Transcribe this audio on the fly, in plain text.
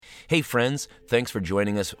Hey friends, thanks for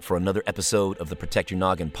joining us for another episode of the Protect Your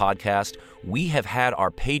Noggin podcast. We have had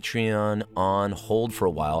our Patreon on hold for a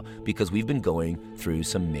while because we've been going through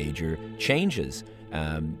some major changes,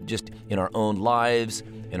 just in our own lives,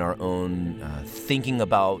 in our own thinking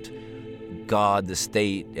about God, the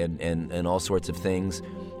state, and all sorts of things.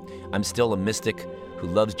 I'm still a mystic who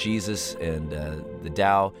loves Jesus and the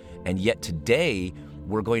Tao, and yet today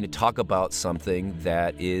we're going to talk about something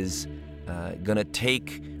that is going to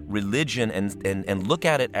take religion and look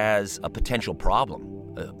at it as a potential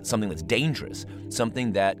problem, something that's dangerous,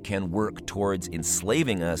 something that can work towards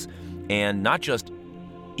enslaving us, and not just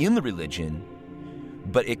in the religion,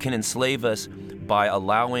 but it can enslave us by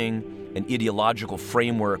allowing an ideological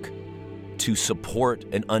framework to support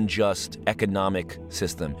an unjust economic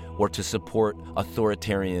system or to support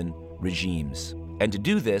authoritarian regimes. And to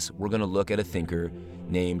do this, we're going to look at a thinker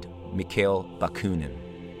named Mikhail Bakunin.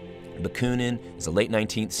 Bakunin is a late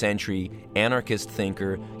 19th century anarchist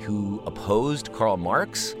thinker who opposed Karl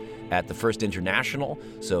Marx at the First International,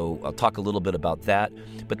 so I'll talk a little bit about that.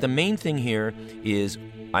 But the main thing here is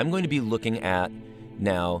I'm going to be looking at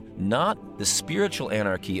now not the spiritual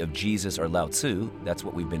anarchy of Jesus or Lao Tzu, that's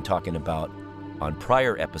what we've been talking about on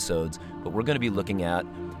prior episodes, but we're going to be looking at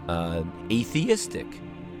atheistic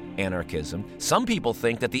anarchism. Some people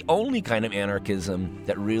think that the only kind of anarchism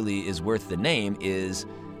that really is worth the name is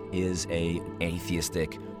a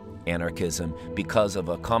atheistic anarchism because of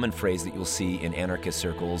a common phrase that you'll see in anarchist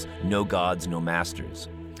circles: no gods, no masters.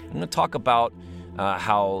 I'm going to talk about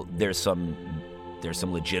how there's some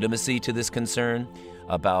legitimacy to this concern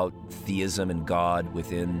about theism and God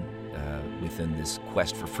within this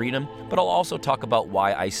quest for freedom, but I'll also talk about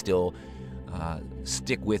why I still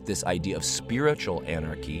stick with this idea of spiritual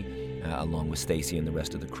anarchy along with Stacy and the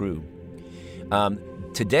rest of the crew.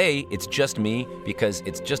 Today, it's just me because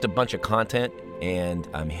it's just a bunch of content and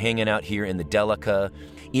I'm hanging out here in the Delica.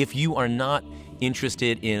 If you are not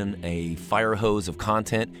interested in a fire hose of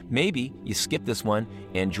content, maybe you skip this one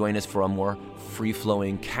and join us for a more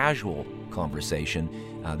free-flowing, casual conversation.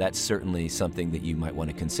 That's certainly something that you might want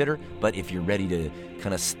to consider. But if you're ready to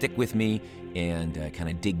kind of stick with me and kind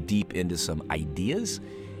of dig deep into some ideas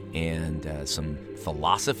and some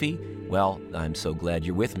philosophy, well, I'm so glad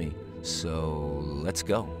you're with me. So let's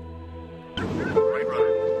go. Right rudder.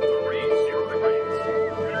 30 degrees.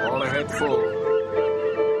 All ahead full.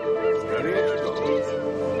 Steady as it goes.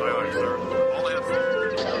 Aye, aye, sir. All ahead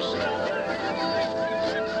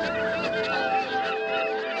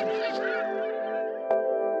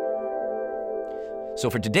full. So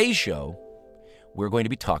for today's show, we're going to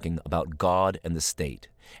be talking about God and the state.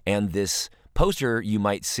 And this poster you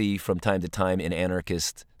might see from time to time in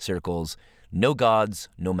anarchist circles: no gods,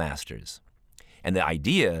 no masters. And the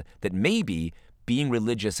idea that maybe being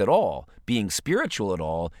religious at all, being spiritual at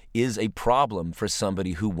all, is a problem for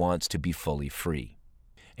somebody who wants to be fully free.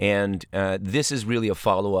 And this is really a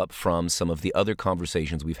follow-up from some of the other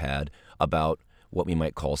conversations we've had about what we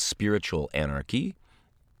might call spiritual anarchy.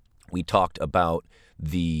 We talked about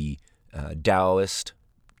the Taoist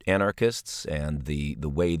anarchists and the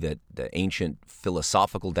way that the ancient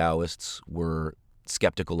philosophical Taoists were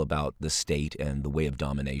skeptical about the state and the way of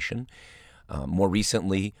domination. More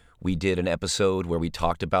recently, we did an episode where we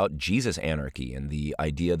talked about Jesus anarchy and the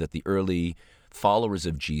idea that the early followers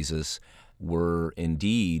of Jesus were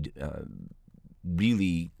indeed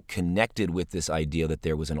really connected with this idea that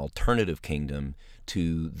there was an alternative kingdom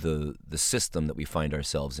to the system that we find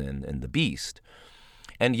ourselves in and the beast.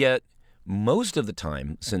 And yet, most of the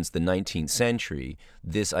time since the 19th century,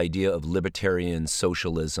 this idea of libertarian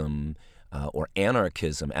socialism or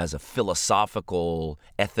anarchism as a philosophical,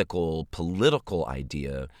 ethical, political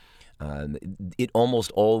idea, it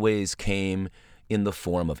almost always came in the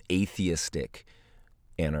form of atheistic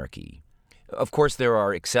anarchy. Of course, there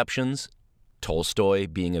are exceptions, Tolstoy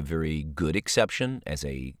being a very good exception as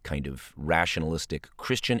a kind of rationalistic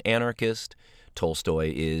Christian anarchist.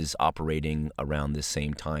 Tolstoy is operating around this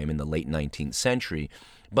same time in the late 19th century.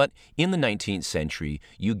 But in the 19th century,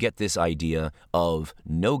 you get this idea of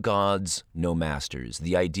no gods, no masters,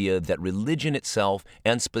 the idea that religion itself,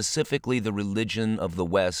 and specifically the religion of the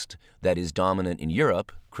West that is dominant in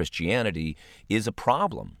Europe, Christianity, is a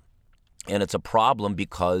problem. And it's a problem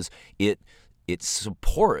because it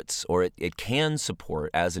supports, or it can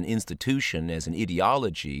support as an institution, as an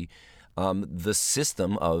ideology, the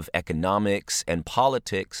system of economics and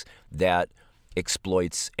politics that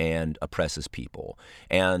exploits and oppresses people.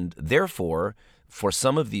 And therefore, for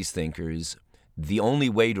some of these thinkers, the only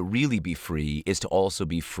way to really be free is to also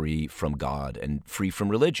be free from God and free from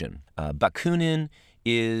religion. Bakunin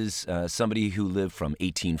is somebody who lived from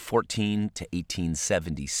 1814 to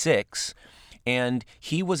 1876, and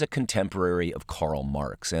he was a contemporary of Karl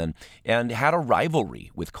Marx and had a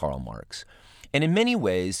rivalry with Karl Marx. And in many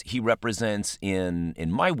ways, he represents, in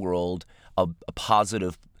my world, a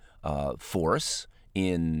positive force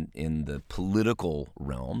in the political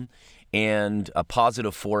realm, and a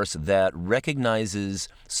positive force that recognizes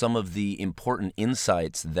some of the important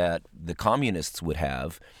insights that the communists would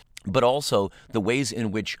have, but also the ways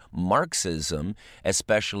in which Marxism,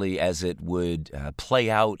 especially as it would play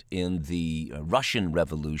out in the Russian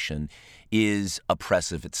Revolution, is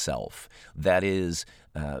oppressive itself. That is,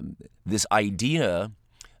 this idea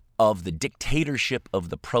of the dictatorship of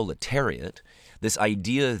the proletariat, this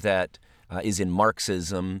idea that is in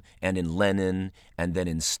Marxism and in Lenin and then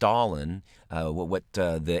in Stalin, what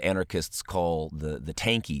the anarchists call the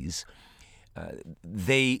tankies.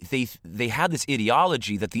 They had this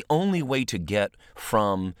ideology that the only way to get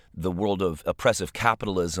from the world of oppressive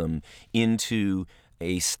capitalism into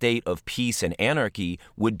a state of peace and anarchy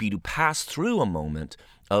would be to pass through a moment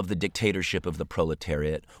of the dictatorship of the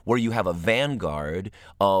proletariat, where you have a vanguard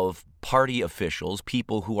of party officials,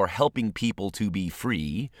 people who are helping people to be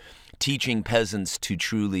free, teaching peasants to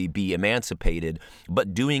truly be emancipated,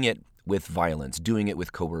 but doing it with violence, doing it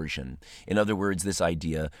with coercion. In other words, this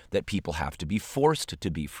idea that people have to be forced to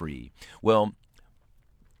be free. Well,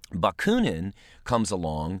 Bakunin comes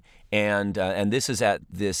along, and this is at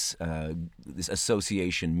this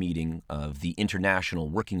association meeting of the International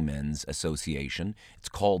Working Men's Association. It's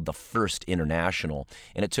called the First International,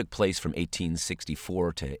 and it took place from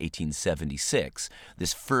 1864 to 1876.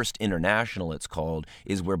 This First International, it's called,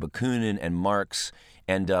 is where Bakunin and Marx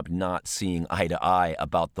end up not seeing eye to eye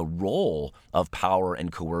about the role of power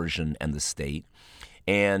and coercion and the state,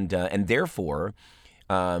 and therefore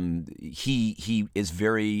he is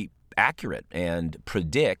very accurate and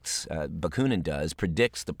predicts, Bakunin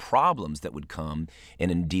predicts the problems that would come,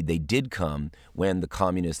 and indeed they did come, when the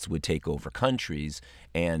communists would take over countries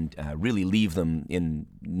and really leave them in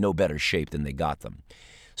no better shape than they got them.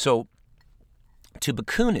 So to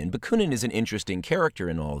Bakunin is an interesting character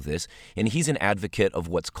in all of this, and he's an advocate of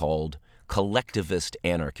what's called collectivist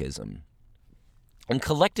anarchism. And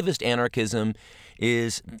collectivist anarchism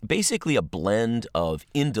is basically a blend of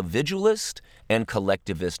individualist and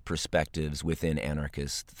collectivist perspectives within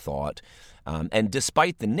anarchist thought. And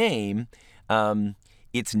despite the name,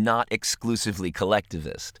 it's not exclusively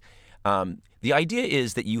collectivist. The idea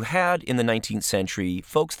is that you had in the 19th century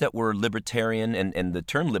folks that were libertarian, and the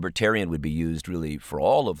term libertarian would be used really for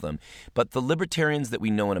all of them, but the libertarians that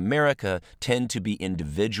we know in America tend to be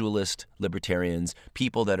individualist libertarians,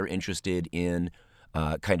 people that are interested in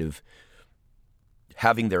kind of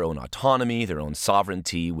having their own autonomy, their own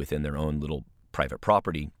sovereignty within their own little private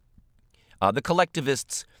property. The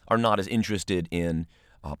collectivists are not as interested in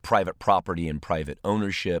private property and private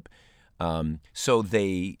ownership. So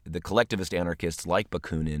the collectivist anarchists like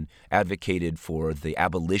Bakunin advocated for the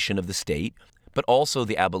abolition of the state, but also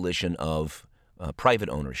the abolition of private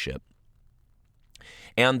ownership.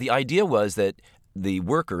 And the idea was that the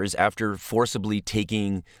workers, after forcibly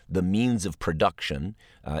taking the means of production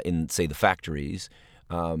in, say, the factories,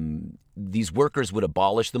 these workers would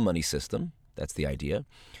abolish the money system. That's the idea.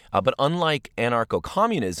 But unlike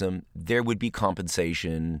anarcho-communism, there would be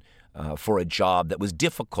compensation for a job that was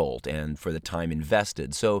difficult and for the time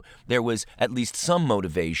invested. So there was at least some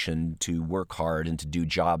motivation to work hard and to do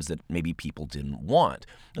jobs that maybe people didn't want.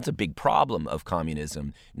 That's a big problem of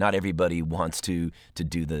communism. Not everybody wants to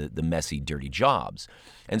do the messy, dirty jobs.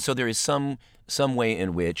 And so there is some way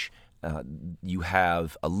in which you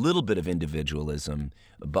have a little bit of individualism,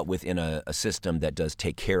 but within a system that does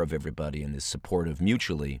take care of everybody and is supportive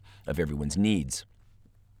mutually of everyone's needs.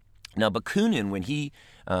 Now, Bakunin, when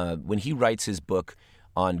he writes his book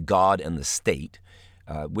on God and the state,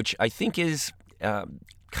 which I think is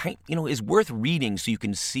is worth reading, so you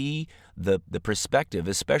can see the perspective,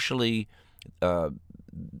 especially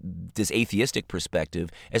this atheistic perspective,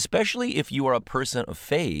 especially if you are a person of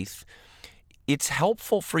faith. It's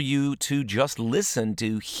helpful for you to just listen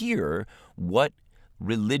to hear what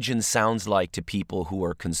religion sounds like to people who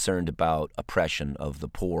are concerned about oppression of the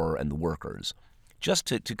poor and the workers, just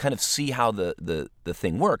to kind of see how the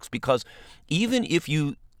thing works. Because even if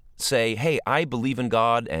you say, hey, I believe in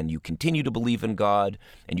God, and you continue to believe in God,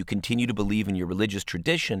 and you continue to believe in your religious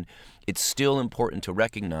tradition, it's still important to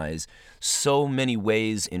recognize so many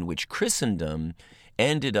ways in which Christendom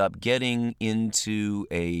ended up getting into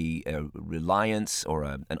a reliance or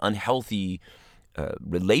an unhealthy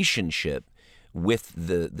relationship with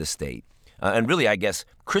the state. And really, I guess,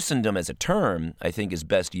 Christendom as a term, I think, is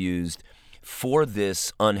best used for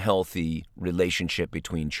this unhealthy relationship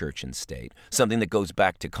between church and state, something that goes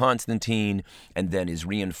back to Constantine and then is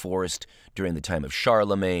reinforced during the time of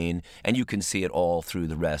Charlemagne, and you can see it all through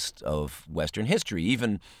the rest of Western history,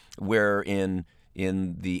 even where in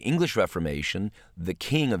the English Reformation, the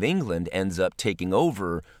King of England ends up taking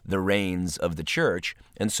over the reins of the church.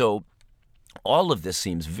 And so all of this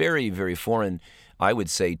seems very, very foreign, I would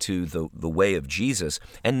say, to the way of Jesus.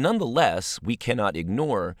 And nonetheless, we cannot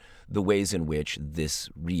ignore the ways in which this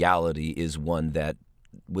reality is one that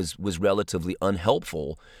was relatively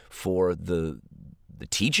unhelpful for the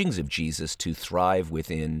teachings of Jesus to thrive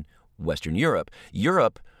within Western Europe.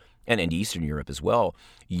 Europe, and Eastern Europe as well,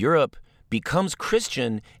 Europe becomes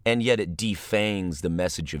Christian, and yet it defangs the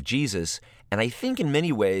message of Jesus. And I think in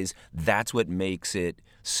many ways, that's what makes it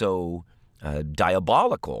so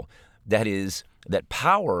diabolical. That is, that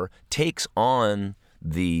power takes on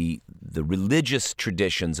the religious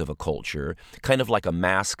traditions of a culture, kind of like a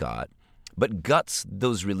mascot, but guts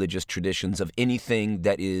those religious traditions of anything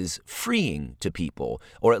that is freeing to people,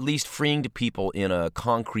 or at least freeing to people in a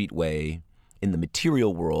concrete way in the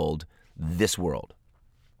material world, this world.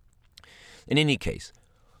 In any case,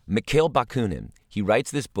 Mikhail Bakunin, he writes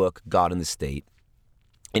this book, God and the State,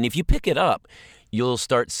 and if you pick it up, you'll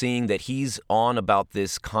start seeing that he's on about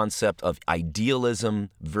this concept of idealism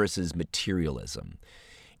versus materialism.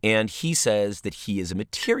 And he says that he is a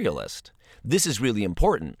materialist. This is really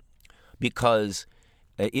important because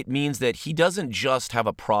it means that he doesn't just have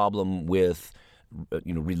a problem with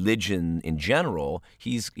religion in general.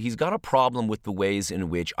 He's got a problem with the ways in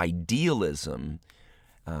which idealism,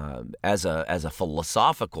 as a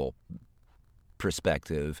philosophical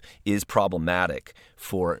perspective, is problematic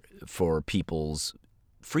for people's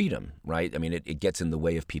freedom, right? I mean, it gets in the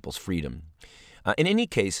way of people's freedom. In any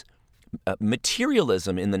case,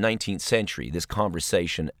 materialism in the 19th century, this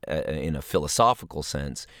conversation in a philosophical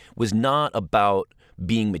sense, was not about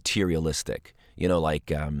being materialistic,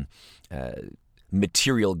 like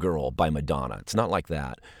Material Girl by Madonna. It's not like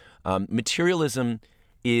that. Materialism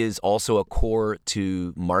is also a core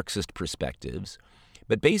to Marxist perspectives.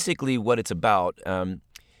 But basically what it's about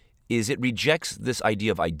is it rejects this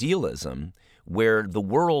idea of idealism where the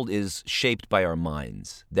world is shaped by our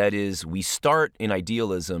minds. That is, we start in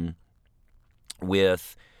idealism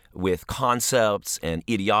with concepts and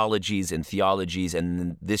ideologies and theologies,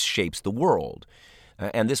 and this shapes the world.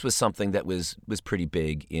 And this was something that was pretty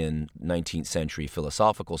big in 19th century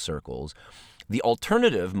philosophical circles. The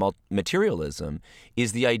alternative, materialism,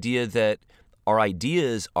 is the idea that our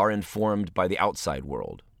ideas are informed by the outside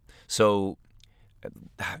world. So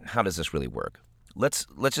how does this really work? Let's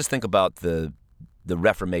just think about the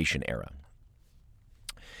Reformation era.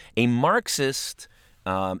 A Marxist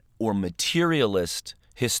or materialist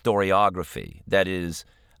historiography, that is,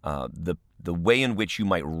 the way in which you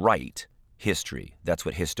might write history. That's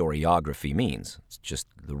what historiography means. It's just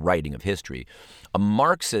the writing of history. A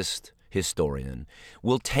Marxist historian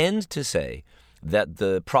will tend to say that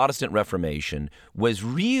the Protestant Reformation was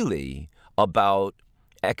really about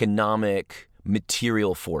economic,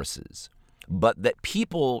 material forces, but that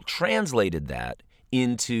people translated that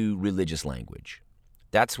into religious language.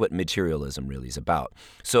 That's what materialism really is about.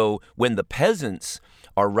 So when the peasants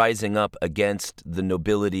are rising up against the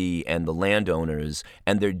nobility and the landowners,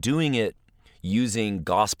 and they're doing it using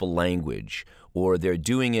gospel language, or they're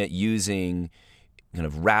doing it using kind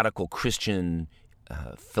of radical Christian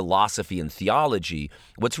philosophy and theology,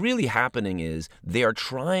 what's really happening is they are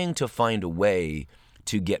trying to find a way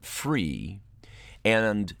to get free,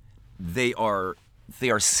 and they are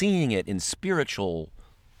seeing it in spiritual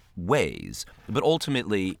ways. But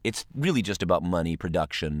ultimately, it's really just about money,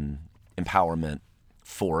 production, empowerment,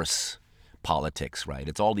 force, politics, right?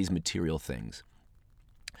 It's all these material things.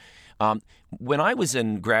 When I was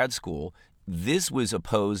in grad school, this was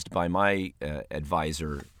opposed by my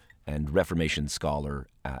advisor and Reformation scholar,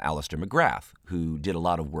 Alistair McGrath, who did a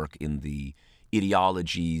lot of work in the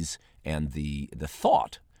ideologies and the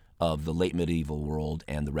thought of the late medieval world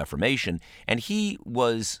and the Reformation. And he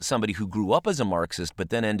was somebody who grew up as a Marxist, but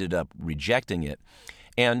then ended up rejecting it.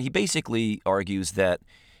 And he basically argues that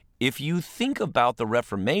if you think about the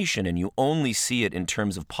Reformation and you only see it in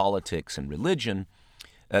terms of politics and religion,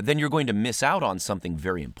 then you're going to miss out on something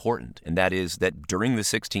very important. And that is that during the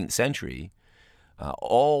 16th century,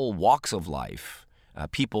 all walks of life,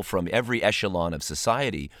 people from every echelon of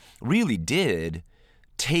society really did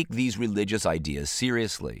take these religious ideas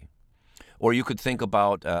seriously. Or you could think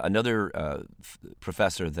about another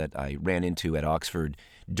professor that I ran into at Oxford,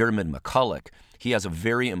 Dermot McCulloch. He has a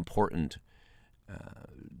very important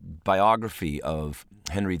biography of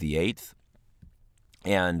Henry VIII,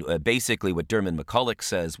 And basically what Dermot McCulloch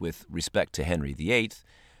says with respect to Henry VIII,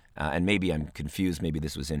 and maybe I'm confused, maybe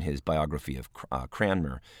this was in his biography of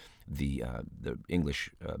Cranmer, the English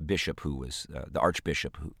bishop who was, the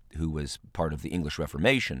archbishop who was part of the English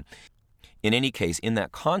Reformation. In any case, in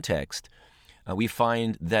that context, we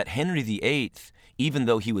find that Henry VIII, even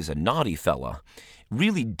though he was a naughty fella,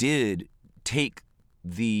 really did take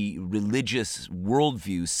the religious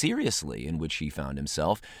worldview seriously in which he found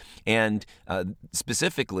himself, and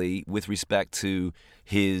specifically with respect to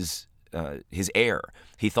his heir.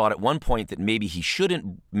 He thought at one point that maybe he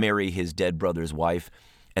shouldn't marry his dead brother's wife,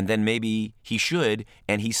 and then maybe he should,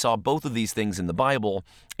 and he saw both of these things in the Bible,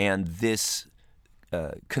 and this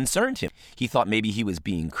concerned him. He thought maybe he was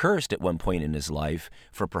being cursed at one point in his life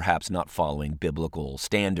for perhaps not following biblical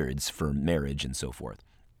standards for marriage and so forth.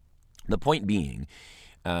 The point being,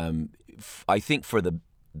 I think for the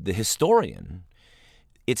historian,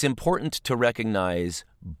 it's important to recognize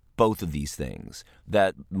both of these things.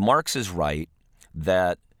 That Marx is right,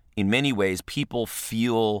 that in many ways people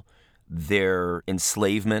feel their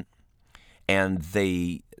enslavement and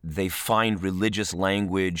they find religious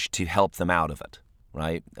language to help them out of it,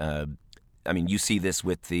 right? I mean, you see this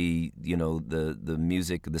with the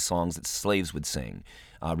music, the songs that slaves would sing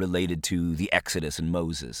related to the Exodus and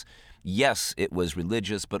Moses. Yes, it was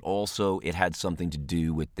religious, but also it had something to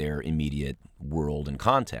do with their immediate world and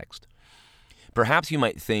context. Perhaps you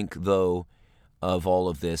might think, though, of all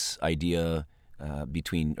of this idea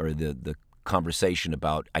the conversation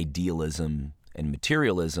about idealism and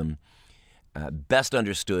materialism, best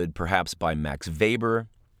understood perhaps by Max Weber,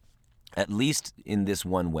 at least in this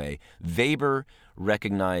one way. Weber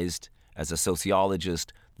recognized, as a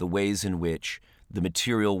sociologist, the ways in which the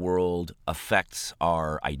material world affects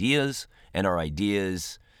our ideas, and our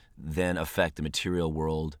ideas then affect the material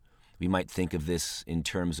world. We might think of this in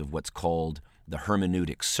terms of what's called the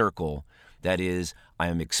hermeneutic circle. That is, I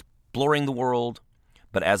am exploring the world,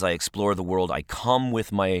 but as I explore the world, I come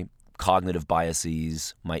with my cognitive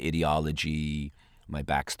biases, my ideology, my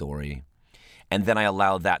backstory, and then I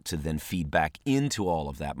allow that to then feed back into all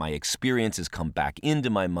of that. My experiences come back into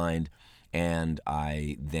my mind, and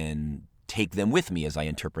I then take them with me as I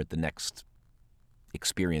interpret the next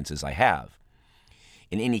experiences I have.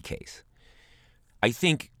 In any case, I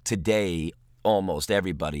think today almost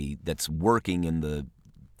everybody that's working in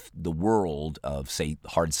the world of, say,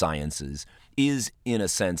 hard sciences is, in a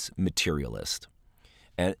sense, materialist.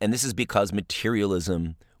 And this is because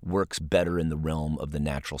materialism works better in the realm of the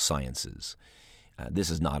natural sciences.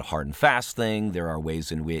 This is not a hard and fast thing. There are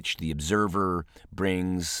ways in which the observer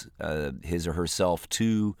brings his or herself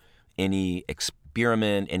to any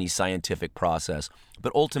experiment, any scientific process.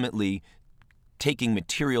 But ultimately, taking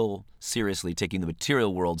material seriously, taking the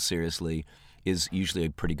material world seriously, is usually a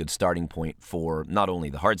pretty good starting point for not only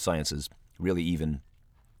the hard sciences, really even,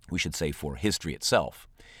 we should say, for history itself.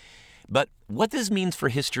 But what this means for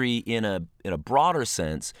history in a broader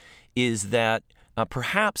sense is that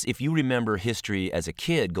perhaps if you remember history as a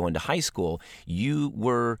kid going to high school, you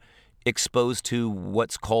were exposed to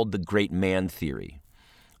what's called the great man theory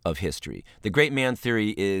of history. The great man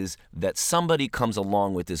theory is that somebody comes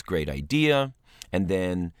along with this great idea, and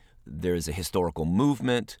then there's a historical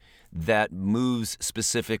movement that moves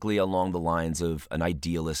specifically along the lines of an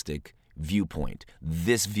idealistic viewpoint.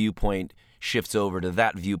 This viewpoint shifts over to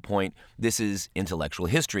that viewpoint. This is intellectual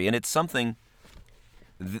history, and it's something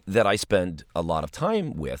that I spend a lot of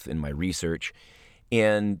time with in my research,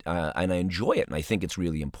 and I enjoy it, and I think it's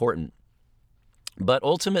really important. But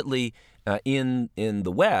ultimately, in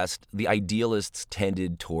the West, the idealists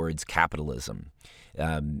tended towards capitalism,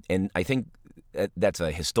 and I think that's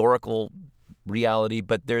a historical reality,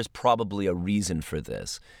 but there's probably a reason for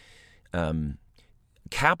this.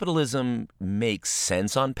 Capitalism makes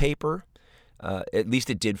sense on paper. At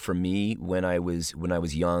least it did for me when I was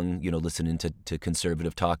young, listening to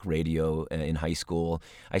conservative talk radio in high school.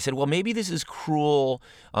 I said, well, maybe this is cruel,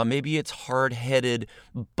 maybe it's hard-headed,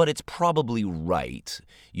 but it's probably right.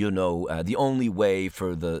 The only way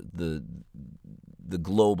for the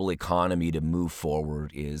global economy to move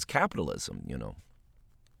forward is capitalism,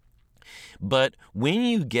 But when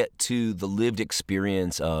you get to the lived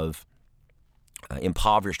experience of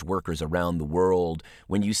impoverished workers around the world,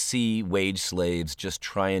 when you see wage slaves just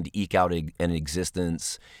trying to eke out an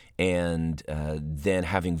existence and then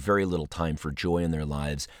having very little time for joy in their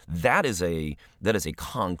lives, that is a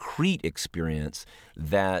concrete experience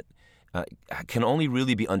that can only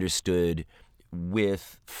really be understood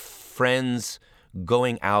with friends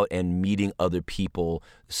going out and meeting other people,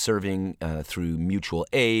 serving through mutual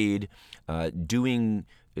aid, doing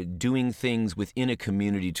doing things within a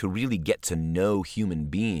community to really get to know human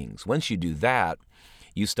beings. Once you do that,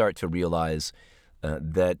 you start to realize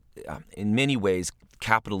that in many ways,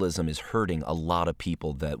 capitalism is hurting a lot of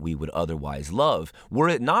people that we would otherwise love, were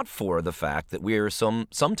it not for the fact that we are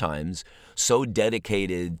sometimes so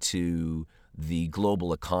dedicated to the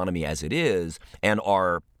global economy as it is and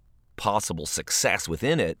our possible success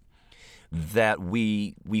within it, that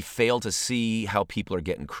we fail to see how people are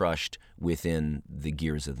getting crushed within the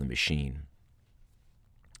gears of the machine.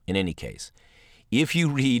 In any case, if you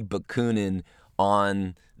read Bakunin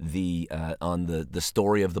on the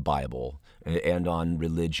story of the Bible and on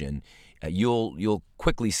religion, you'll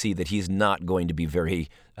quickly see that he's not going to be very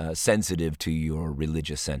sensitive to your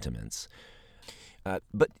religious sentiments.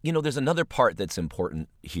 But there's another part that's important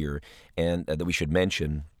here, and that we should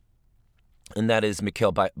mention, and that is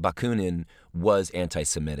Mikhail Bakunin was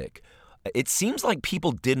anti-Semitic. It seems like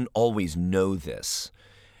people didn't always know this.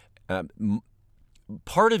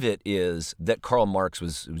 Part of it is that Karl Marx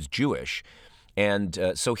was Jewish. And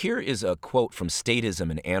so here is a quote from Statism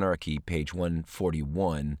and Anarchy, page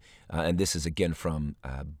 141, and this is again from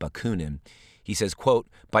Bakunin. He says, quote,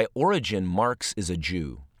 "By origin, Marx is a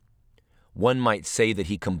Jew. One might say that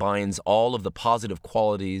he combines all of the positive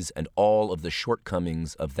qualities and all of the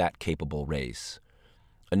shortcomings of that capable race.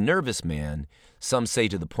 A nervous man, some say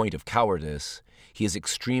to the point of cowardice, he is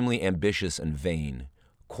extremely ambitious and vain,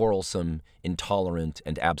 quarrelsome, intolerant,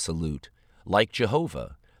 and absolute, like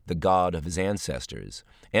Jehovah, the God of his ancestors,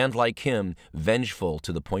 and like him, vengeful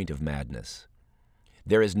to the point of madness.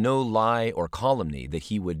 There is no lie or calumny that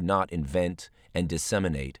he would not invent and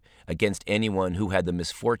disseminate against anyone who had the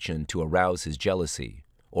misfortune to arouse his jealousy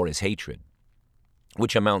or his hatred,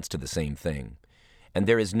 which amounts to the same thing. And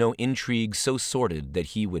there is no intrigue so sordid that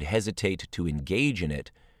he would hesitate to engage in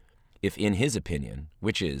it if, in his opinion,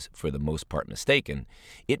 which is for the most part mistaken,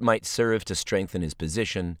 it might serve to strengthen his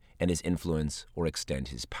position and his influence or extend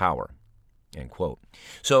his power." End quote.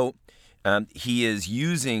 So he is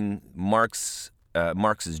using Marx's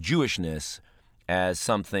Jewishness as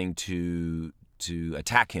something to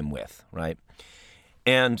attack him with, right?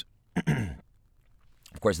 And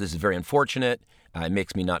of course, this is very unfortunate. It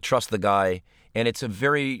makes me not trust the guy. And it's a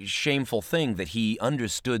very shameful thing that he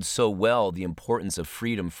understood so well the importance of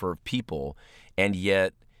freedom for people, and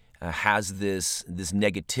yet has this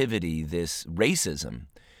negativity, this racism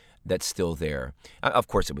that's still there. Of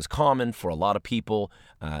course, it was common for a lot of people,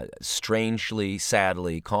 strangely,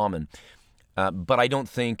 sadly common. But I don't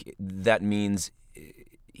think that means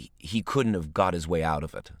he couldn't have got his way out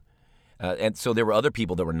of it. And so there were other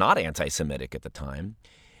people that were not anti-Semitic at the time.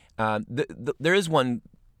 There is one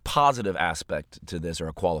positive aspect to this, or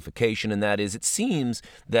a qualification, and that is it seems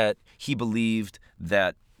that he believed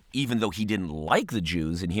that even though he didn't like the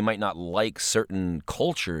Jews and he might not like certain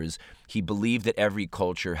cultures, he believed that every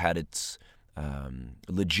culture had its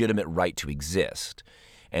legitimate right to exist.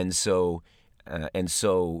 And so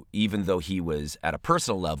even though he was at a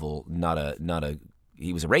personal level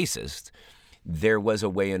he was a racist, there was a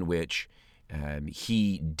way in which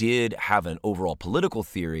he did have an overall political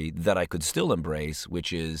theory that I could still embrace,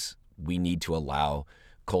 which is we need to allow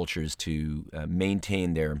cultures to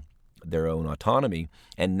maintain their own autonomy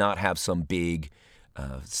and not have some big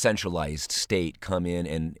centralized state come in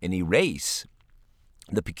and erase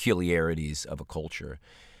the peculiarities of a culture.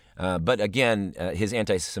 But again, his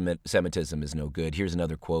anti-Semitism is no good. Here's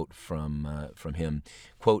another quote from him.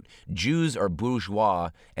 Quote, "Jews are bourgeois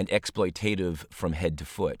and exploitative from head to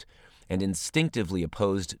foot, and instinctively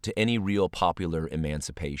opposed to any real popular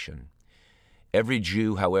emancipation. Every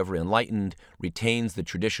Jew, however enlightened, retains the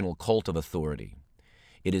traditional cult of authority.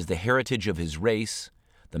 It is the heritage of his race,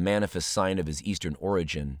 the manifest sign of his Eastern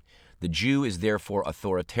origin. The Jew is therefore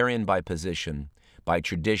authoritarian by position, by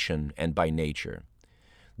tradition, and by nature.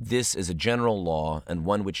 This is a general law and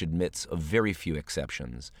one which admits of very few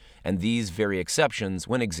exceptions, and these very exceptions,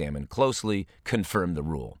 when examined closely, confirm the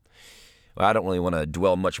rule." Well, I don't really want to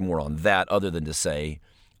dwell much more on that other than to say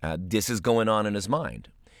this is going on in his mind,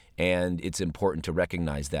 and it's important to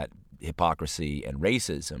recognize that hypocrisy and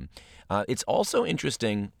racism. It's also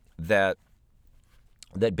interesting that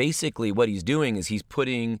basically what he's doing is he's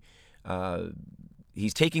taking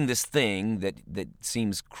this thing that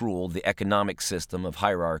seems cruel, the economic system of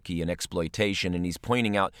hierarchy and exploitation, and he's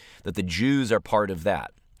pointing out that the Jews are part of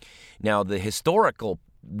that. Now, the historical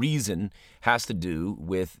reason has to do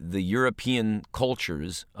with the European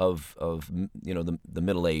cultures of the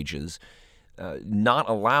Middle Ages not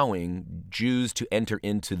allowing Jews to enter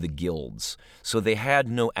into the guilds. So they had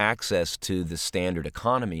no access to the standard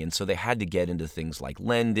economy, and so they had to get into things like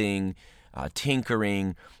lending,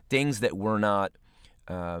 tinkering, things that were not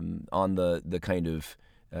on the kind of,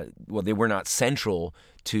 they were not central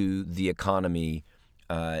to the economy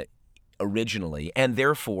originally, and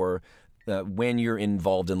therefore, when you're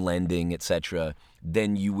involved in lending, etc.,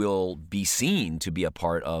 then you will be seen to be a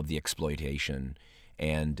part of the exploitation.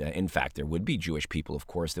 And in fact, there would be Jewish people, of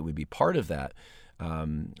course, that would be part of that.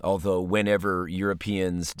 Although whenever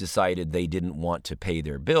Europeans decided they didn't want to pay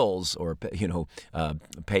their bills or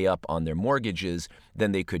pay up on their mortgages,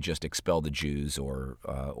 then they could just expel the Jews or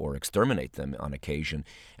exterminate them on occasion.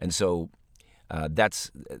 And so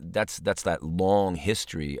that's that long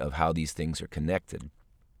history of how these things are connected.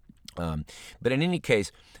 But in any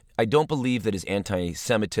case, I don't believe that his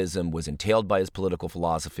anti-Semitism was entailed by his political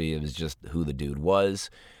philosophy. It was just who the dude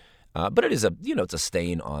was. But it is it's a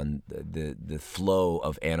stain on the flow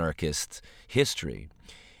of anarchist history.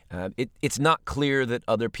 It's not clear that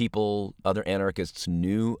other anarchists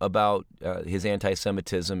knew about his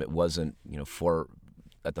anti-Semitism. It wasn't,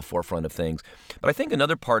 at the forefront of things. But I think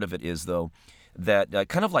another part of it is, though, that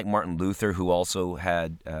kind of like Martin Luther, who also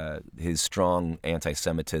had his strong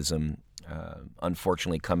anti-Semitism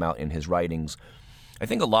unfortunately come out in his writings, I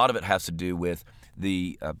think a lot of it has to do with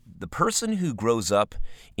the person who grows up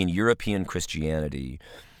in European Christianity,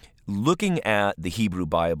 looking at the Hebrew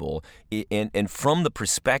Bible, and from the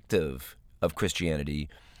perspective of Christianity,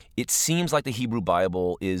 it seems like the Hebrew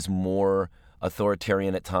Bible is more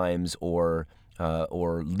authoritarian at times or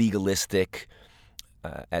legalistic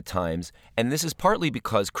at times. And this is partly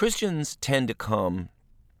because Christians tend to come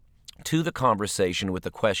to the conversation with the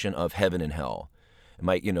question of heaven and hell.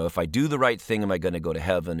 If I do the right thing, am I going to go to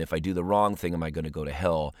heaven? If I do the wrong thing, am I going to go to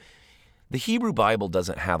hell? The Hebrew Bible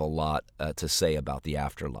doesn't have a lot to say about the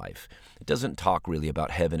afterlife. It doesn't talk really about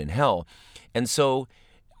heaven and hell. And so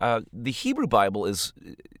the Hebrew Bible is,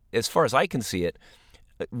 as far as I can see it,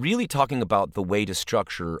 really talking about the way to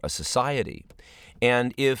structure a society.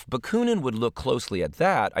 And if Bakunin would look closely at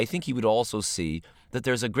that, I think he would also see that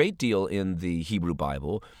there's a great deal in the Hebrew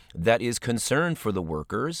Bible that is concerned for the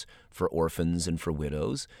workers, for orphans, and for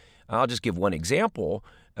widows. I'll just give one example.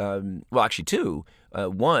 Actually two.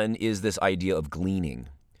 One is this idea of gleaning.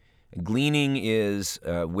 Gleaning is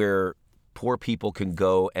where poor people can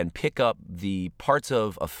go and pick up the parts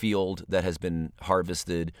of a field that has been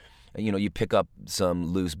harvested. You pick up some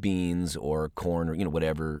loose beans or corn or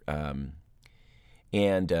whatever,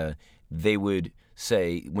 and they would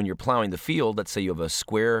say, when you're plowing the field, let's say you have a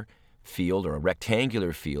square field or a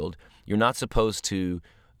rectangular field, you're not supposed to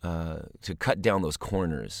cut down those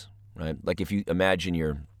corners, right? Like if you imagine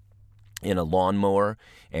you're in a lawnmower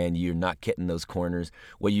and you're not getting those corners,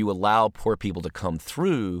 well, you allow poor people to come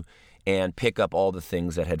through and pick up all the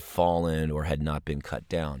things that had fallen or had not been cut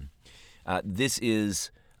down. This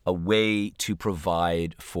is a way to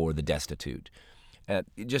provide for the destitute.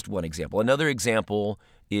 Just one example. Another example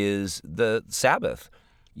is the Sabbath.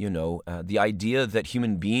 The idea that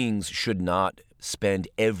human beings should not spend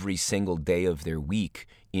every single day of their week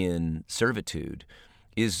in servitude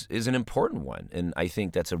is an important one. And I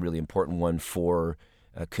think that's a really important one for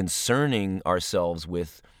concerning ourselves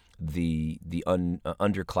with the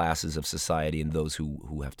underclasses of society and those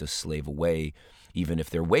who have to slave away, even if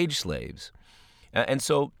they're wage slaves. And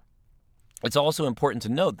so it's also important to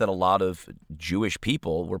note that a lot of Jewish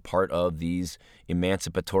people were part of these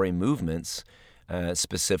emancipatory movements,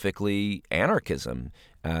 specifically anarchism.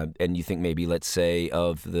 And you think maybe, let's say,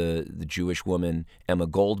 of the Jewish woman Emma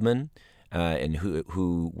Goldman, and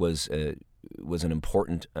who was an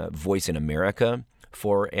important voice in America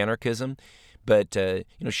for anarchism. But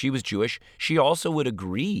she was Jewish. She also would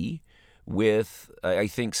agree with, I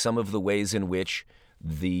think, some of the ways in which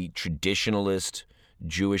the traditionalist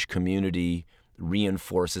Jewish community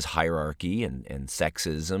reinforces hierarchy and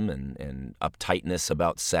sexism and uptightness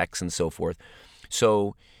about sex and so forth.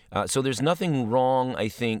 So there's nothing wrong, I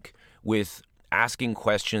think, with asking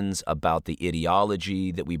questions about the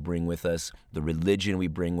ideology that we bring with us, the religion we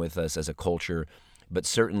bring with us as a culture, but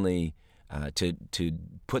certainly to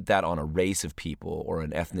put that on a race of people or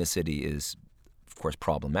an ethnicity is, of course,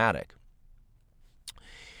 problematic.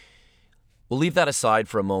 We'll leave that aside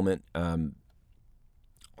for a moment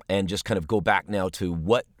and just kind of go back now to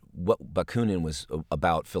what Bakunin was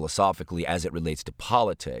about philosophically as it relates to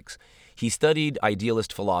politics. He studied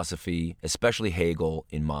idealist philosophy, especially Hegel,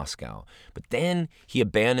 in Moscow. But then he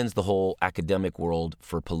abandons the whole academic world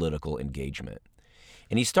for political engagement.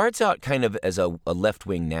 And he starts out kind of as a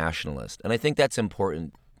left-wing nationalist, and I think that's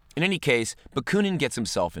important. In any case, Bakunin gets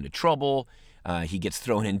himself into trouble. He gets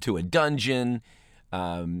thrown into a dungeon.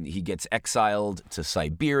 He gets exiled to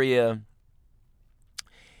Siberia.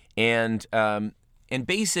 And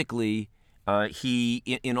basically,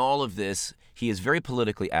 In all of this, he is very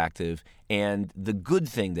politically active, and the good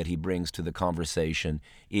thing that he brings to the conversation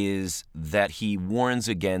is that he warns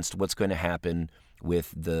against what's going to happen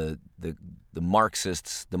with the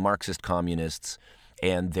Marxists, the Marxist communists,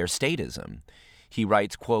 and their statism. He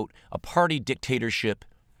writes, quote, "A party dictatorship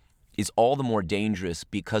is all the more dangerous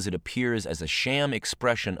because it appears as a sham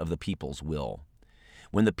expression of the people's will.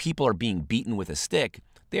 When the people are being beaten with a stick,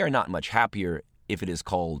 they are not much happier if it is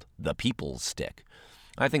called the people's stick."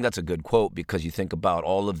 I think that's a good quote because you think about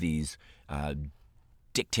all of these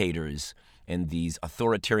dictators and these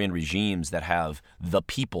authoritarian regimes that have the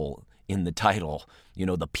people in the title,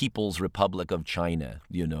 the People's Republic of China,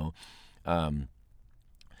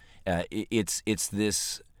 it's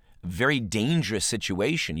this very dangerous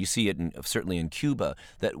situation. You see it certainly in Cuba,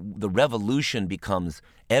 that the revolution becomes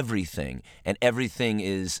everything, and everything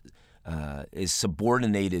is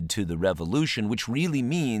subordinated to the revolution, which really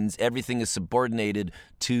means everything is subordinated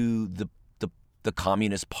to the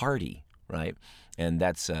Communist Party, right? And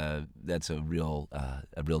that's a real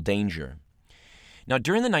danger. Now,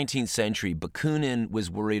 during the 19th century, Bakunin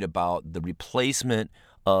was worried about the replacement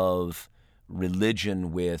of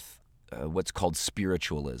religion with what's called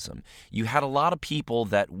spiritualism. You had a lot of people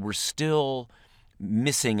that were still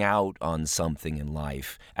missing out on something in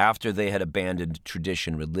life after they had abandoned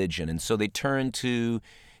tradition religion, and so they turned to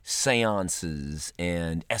seances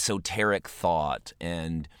and esoteric thought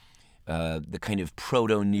and the kind of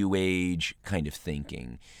proto-New Age kind of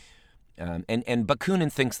thinking. And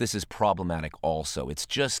Bakunin thinks this is problematic also. It's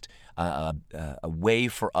just a way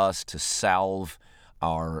for us to salve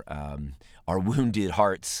our wounded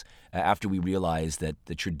hearts after we realize that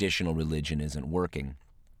the traditional religion isn't working.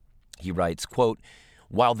 He writes, quote,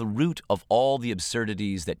 "While the root of all the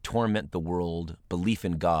absurdities that torment the world, belief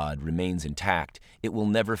in God, remains intact, it will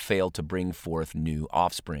never fail to bring forth new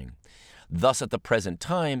offspring. Thus, at the present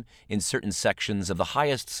time, in certain sections of the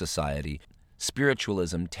highest society,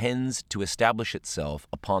 spiritualism tends to establish itself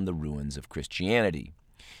upon the ruins of Christianity."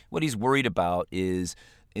 What he's worried about is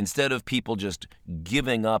instead of people just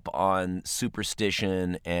giving up on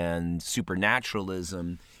superstition and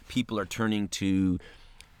supernaturalism, people are turning to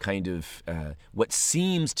kind of what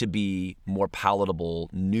seems to be more palatable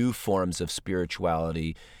new forms of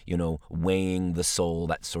spirituality, weighing the soul,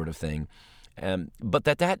 that sort of thing. But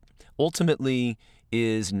that ultimately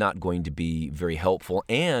is not going to be very helpful,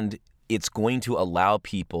 and it's going to allow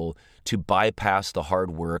people to bypass the hard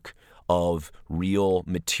work of real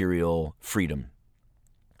material freedom.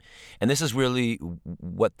 And this is really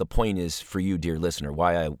what the point is for you, dear listener,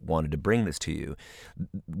 why I wanted to bring this to you.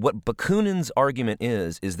 What Bakunin's argument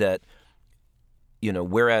is that,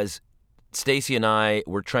 whereas Stacy and I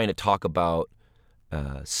were trying to talk about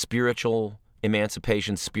spiritual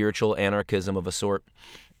emancipation, spiritual anarchism of a sort,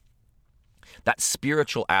 that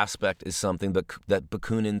spiritual aspect is something that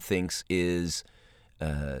Bakunin thinks is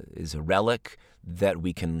a relic that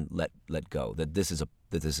we can let go, that this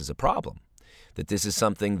is a problem, that this is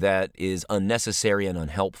something that is unnecessary and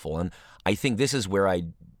unhelpful. And I think this is where I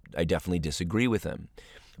definitely disagree with him.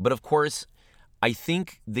 But of course, I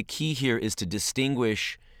think the key here is to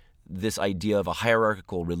distinguish this idea of a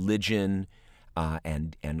hierarchical religion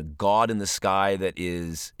and a God in the sky that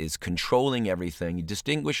is controlling everything. You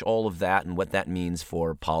distinguish all of that and what that means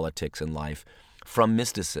for politics and life from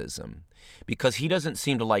mysticism. Because he doesn't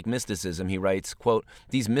seem to like mysticism. He writes, quote,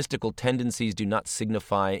 "These mystical tendencies do not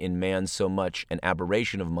signify in man so much an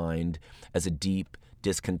aberration of mind as a deep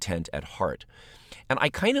discontent at heart." And I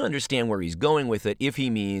kind of understand where he's going with it if he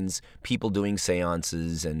means people doing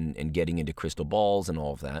seances and getting into crystal balls and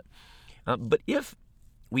all of that. But if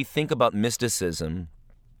we think about mysticism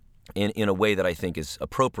in a way that I think is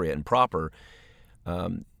appropriate and proper,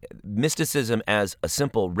 mysticism as a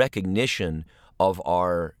simple recognition of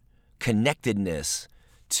our connectedness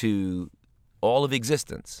to all of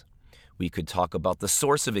existence. We could talk about the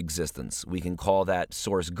source of existence. We can call that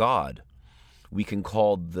source God. We can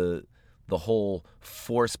call the whole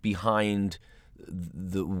force behind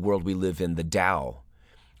the world we live in the Tao.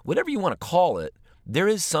 Whatever you want to call it, there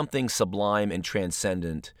is something sublime and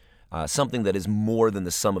transcendent, something that is more than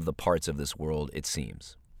the sum of the parts of this world, it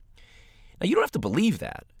seems. Now, you don't have to believe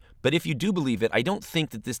that, but if you do believe it, I don't think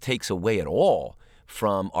that this takes away at all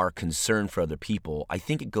from our concern for other people. I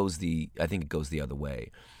think it goes the other way.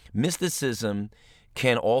 Mysticism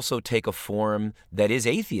can also take a form that is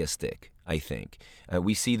atheistic, I think.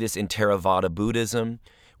 We see this in Theravada Buddhism.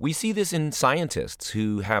 We see this in scientists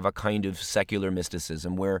who have a kind of secular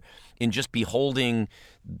mysticism where in just beholding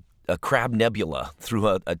a Crab nebula through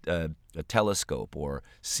a telescope or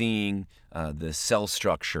seeing the cell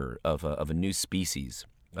structure of a new species,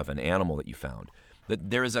 of an animal that you found, that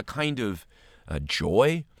there is a kind of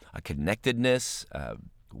joy, a connectedness.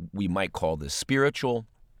 We might call this spiritual.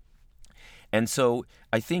 And so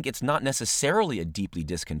I think it's not necessarily a deeply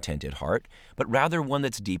discontented heart, but rather one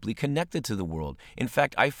that's deeply connected to the world. In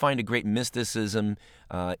fact, I find a great mysticism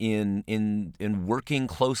in working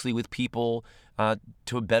closely with people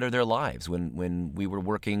to better their lives. When we were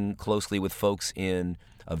working closely with folks in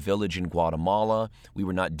a village in Guatemala, we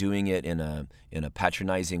were not doing it in a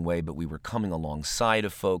patronizing way, but we were coming alongside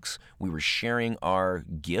of folks. We were sharing our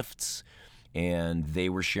gifts, and they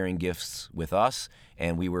were sharing gifts with us,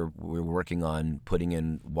 and we were working on putting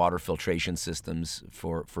in water filtration systems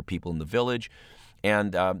for people in the village,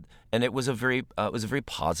 and it was a very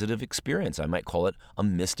positive experience. I might call it a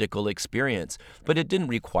mystical experience, but it didn't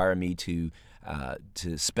require me to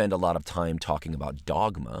spend a lot of time talking about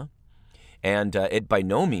dogma, and it by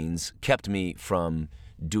no means kept me from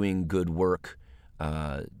doing good work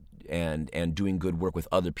and doing good work with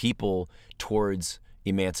other people towards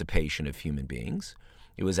emancipation of human beings.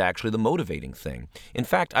 It was actually the motivating thing. In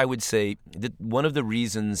fact, I would say that one of the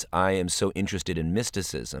reasons I am so interested in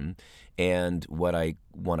mysticism and what I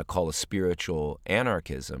want to call a spiritual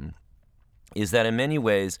anarchism is that in many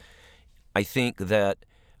ways, I think that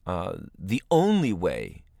the only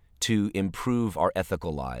way to improve our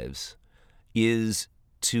ethical lives is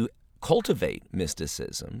to cultivate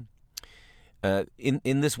mysticism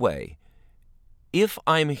in this way. If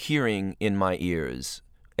I'm hearing in my ears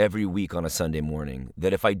every week on a Sunday morning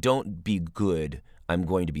that if I don't be good, I'm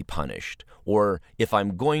going to be punished, or if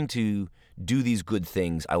I'm going to do these good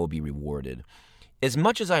things, I will be rewarded, as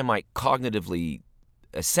much as I might cognitively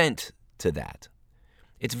assent to that,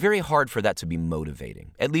 it's very hard for that to be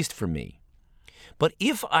motivating, at least for me. But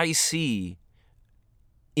if I see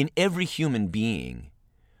in every human being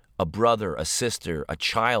a brother, a sister, a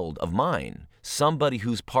child of mine, somebody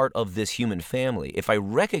who's part of this human family, if I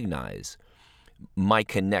recognize my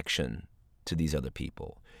connection to these other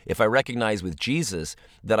people, if I recognize with Jesus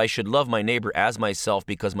that I should love my neighbor as myself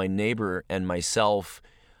because my neighbor and myself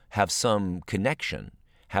have some connection,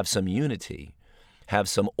 have some unity, have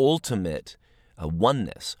some ultimate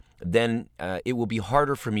oneness, then it will be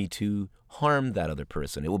harder for me to harm that other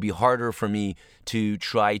person. It will be harder for me to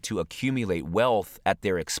try to accumulate wealth at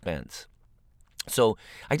their expense. So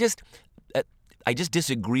I just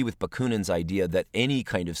disagree with Bakunin's idea that any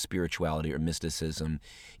kind of spirituality or mysticism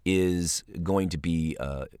is going to be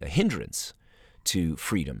a hindrance to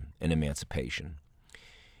freedom and emancipation.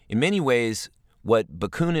 In many ways, what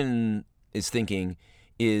Bakunin is thinking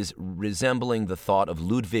is resembling the thought of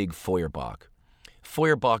Ludwig Feuerbach.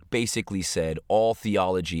 Feuerbach basically said all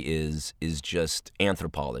theology is just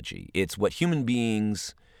anthropology. It's what human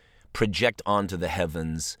beings project onto the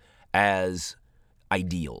heavens as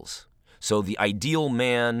ideals. So the ideal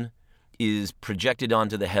man is projected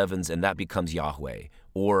onto the heavens, and that becomes Yahweh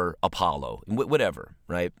or Apollo, whatever,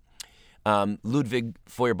 right? Ludwig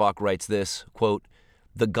Feuerbach writes this, quote,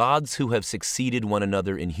 "The gods who have succeeded one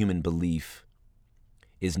another in human belief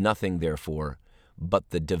is nothing, therefore,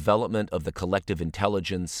 but the development of the collective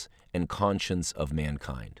intelligence and conscience of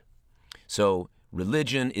mankind." So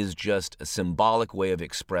religion is just a symbolic way of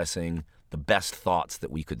expressing the best thoughts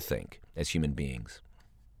that we could think as human beings.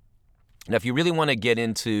 Now, if you really want to get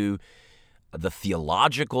into the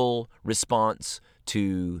theological response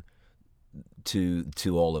to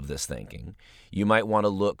all of this thinking, you might want to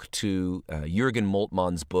look to Jürgen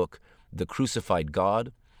Moltmann's book, The Crucified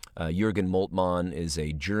God. Jürgen Moltmann is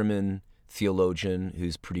a German theologian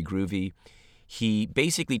who's pretty groovy. He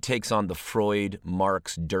basically takes on the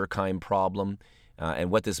Freud-Marx-Durkheim problem,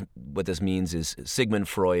 and what this means is Sigmund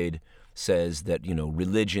Freud says that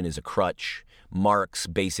religion is a crutch. Marx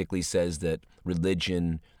basically says that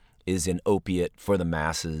religion is an opiate for the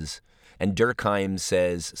masses, and Durkheim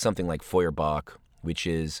says something like Feuerbach, which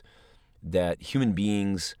is that human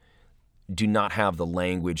beings do not have the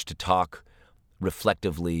language to talk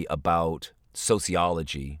reflectively about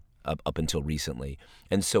sociology up until recently,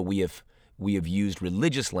 and so we have used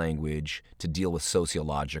religious language to deal with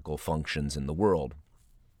sociological functions in the world.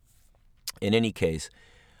 In any case,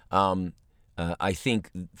 I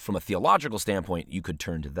think from a theological standpoint, you could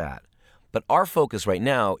turn to that. But our focus right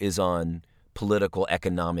now is on political,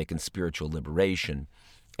 economic, and spiritual liberation.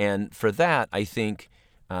 And for that, I think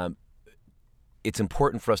it's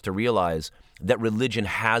important for us to realize that religion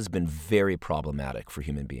has been very problematic for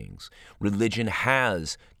human beings. Religion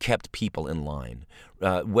has kept people in line,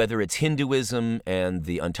 whether it's Hinduism and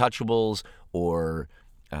the untouchables or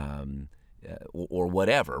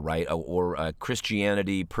whatever, right? Or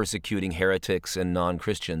Christianity persecuting heretics and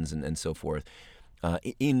non-Christians and so forth.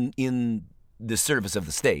 In the service of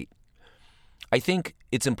the state, I think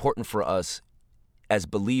it's important for us as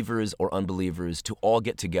believers or unbelievers to all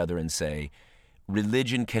get together and say,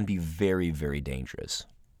 religion can be very, very dangerous.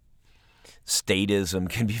 Statism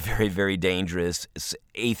can be very, very dangerous.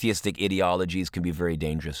 Atheistic ideologies can be very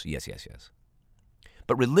dangerous. Yes.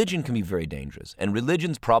 But religion can be very dangerous. And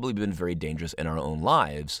religion's probably been very dangerous in our own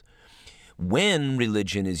lives when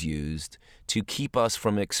religion is used to keep us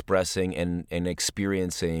from expressing and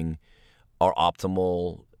experiencing our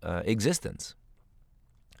optimal existence.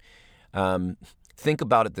 Think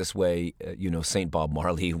about it this way. St. Bob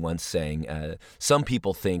Marley once saying, some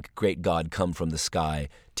people think, great God, come from the sky,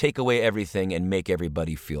 take away everything and make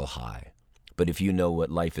everybody feel high. But if you know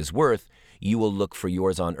what life is worth, you will look for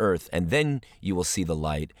yours on earth, and then you will see the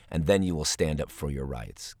light, and then you will stand up for your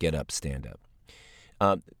rights. Get up, stand up.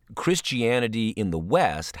 Christianity in the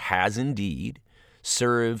West has indeed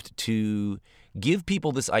served to give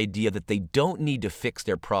people this idea that they don't need to fix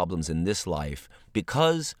their problems in this life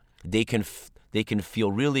because they can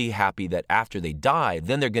feel really happy that after they die,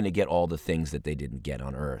 then they're going to get all the things that they didn't get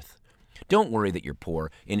on earth. Don't worry that you're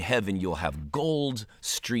poor. In heaven, you'll have gold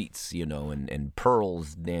streets, and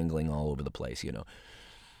pearls dangling all over the place,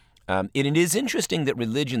 And it is interesting that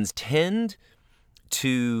religions tend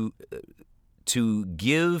to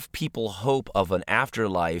give people hope of an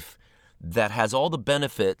afterlife that has all the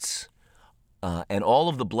benefits and all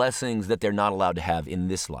of the blessings that they're not allowed to have in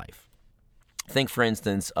this life. Think, for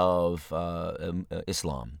instance, of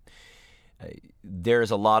Islam. There's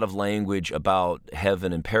a lot of language about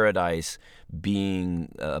heaven and paradise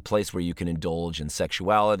being a place where you can indulge in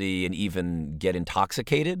sexuality and even get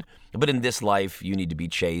intoxicated. But in this life, you need to be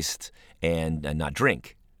chaste and not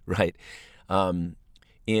drink, right?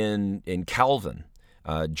 In Calvin,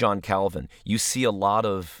 John Calvin, you see a lot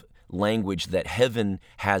of language that heaven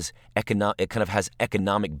has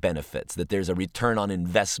economic benefits, that there's a return on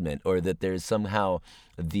investment, or that there's somehow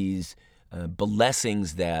these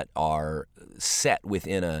blessings that are set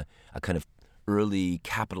within a kind of early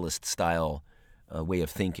capitalist style way of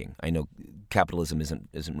thinking. I know capitalism isn't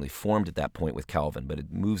really formed at that point with Calvin, but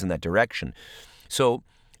it moves in that direction. So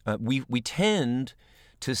we tend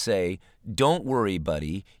to say, don't worry,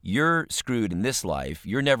 buddy, you're screwed in this life.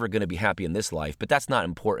 You're never going to be happy in this life, but that's not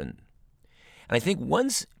important. And I think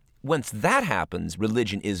once that happens,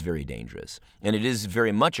 religion is very dangerous, and it is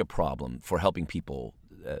very much a problem for helping people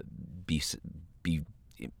be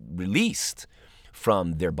released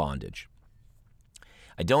from their bondage.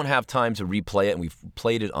 I don't have time to replay it, and we've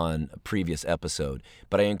played it on a previous episode,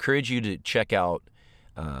 but I encourage you to check out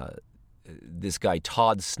this guy,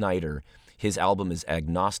 Todd Snyder. His album is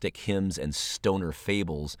Agnostic Hymns and Stoner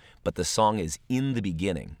Fables, but the song is In the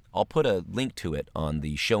Beginning. I'll put a link to it on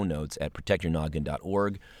the show notes at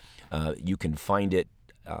protectyournoggin.org. You can find it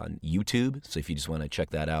on YouTube, so if you just want to check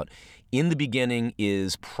that out. In the Beginning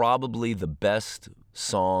is probably the best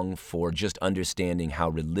song for just understanding how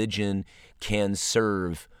religion can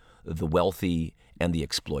serve the wealthy and the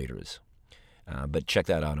exploiters. But check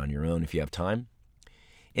that out on your own if you have time.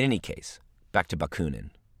 In any case, back to Bakunin.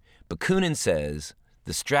 Bakunin says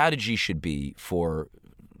the strategy should be for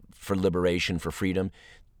liberation, for freedom,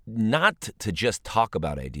 not to just talk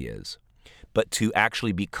about ideas, but to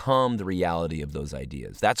actually become the reality of those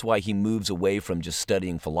ideas. That's why he moves away from just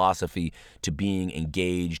studying philosophy to being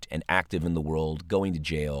engaged and active in the world, going to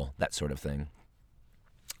jail, that sort of thing.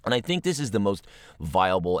 And I think this is the most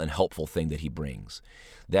viable and helpful thing that he brings,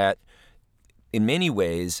 that in many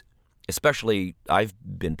ways, especially I've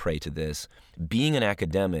been prey to this, being an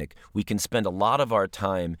academic, we can spend a lot of our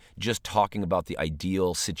time just talking about the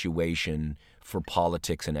ideal situation for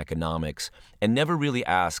politics and economics and never really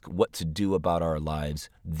ask what to do about our lives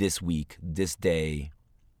this week, this day,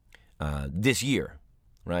 this year,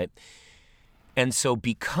 right? And so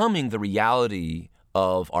becoming the reality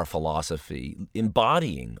of our philosophy,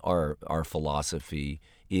 embodying our philosophy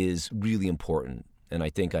is really important. And I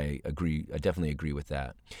think I definitely agree with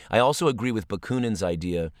that. I also agree with Bakunin's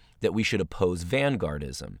idea that we should oppose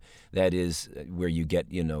vanguardism. That is where you get,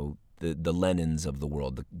 the Lenins of the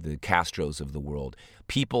world, the Castros of the world,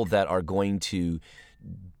 people that are going to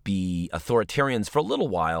be authoritarians for a little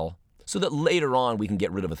while so that later on we can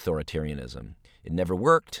get rid of authoritarianism. It never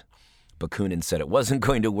worked. Bakunin said it wasn't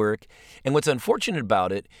going to work. And what's unfortunate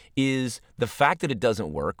about it is the fact that it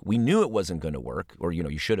doesn't work. We knew it wasn't going to work, or,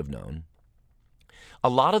 you should have known. A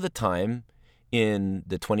lot of the time in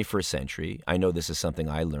the 21st century, I know this is something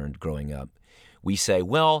I learned growing up, we say,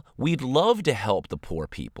 well, we'd love to help the poor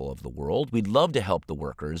people of the world. We'd love to help the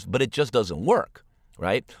workers, but it just doesn't work,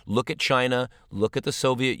 right? Look at China, look at the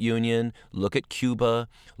Soviet Union, look at Cuba,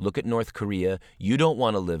 look at North Korea. You don't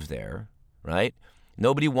want to live there, right?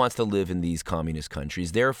 Nobody wants to live in these communist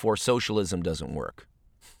countries. Therefore, socialism doesn't work,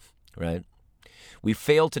 right? We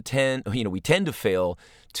tend to fail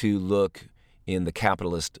to look in the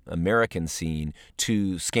capitalist American scene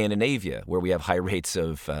to Scandinavia, where we have high rates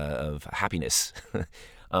of happiness. There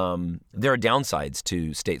are downsides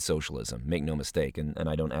to state socialism, make no mistake, and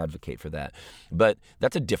I don't advocate for that. But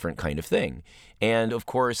that's a different kind of thing. And of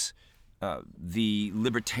course, the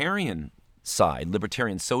libertarian side,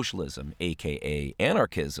 libertarian socialism, aka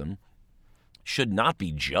anarchism, should not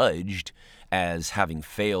be judged as having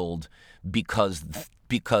failed because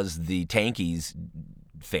the tankies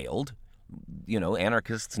failed.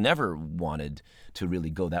 Anarchists never wanted to really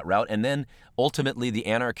go that route. And then ultimately the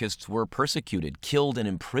anarchists were persecuted, killed, and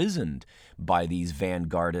imprisoned by these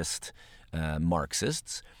vanguardist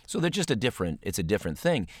Marxists. So they're just it's a different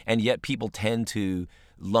thing. And yet people tend to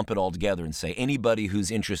lump it all together and say anybody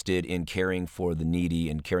who's interested in caring for the needy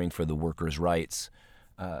and caring for the workers' rights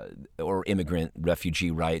or immigrant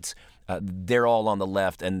refugee rights, they're all on the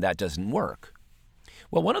left, and that doesn't work.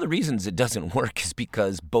 Well, one of the reasons it doesn't work is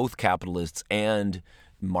because both capitalists and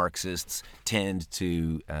Marxists tend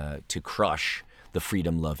to crush the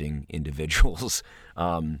freedom-loving individuals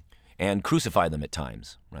and crucify them at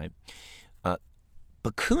times, right?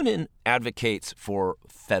 Bakunin advocates for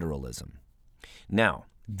federalism. Now,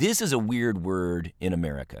 this is a weird word in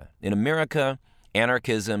America. In America,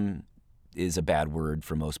 anarchism is a bad word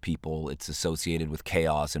for most people. It's associated with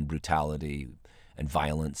chaos and brutality and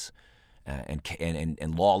violence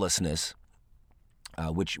and lawlessness,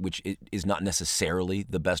 which is not necessarily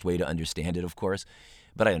the best way to understand it, of course,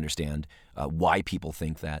 but I understand why people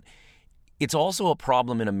think that. It's also a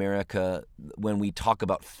problem in America when we talk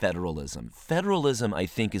about federalism. Federalism, I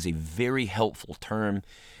think, is a very helpful term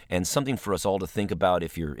and something for us all to think about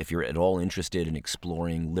if you're at all interested in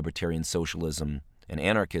exploring libertarian socialism and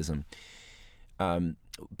anarchism.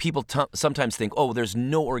 People sometimes think, oh, there's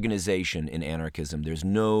no organization in anarchism. There's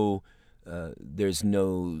no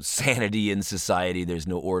sanity in society. There's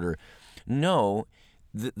no order. No,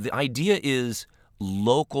 the idea is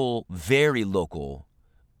local, very local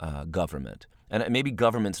government. And maybe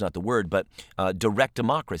government's not the word, but direct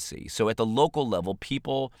democracy. So at the local level,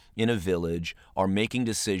 people in a village are making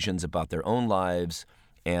decisions about their own lives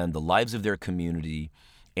and the lives of their community,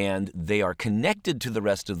 and they are connected to the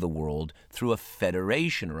rest of the world through a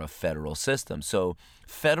federation or a federal system. So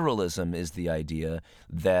federalism is the idea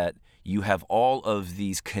that you have all of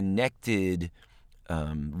these connected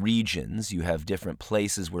regions. You have different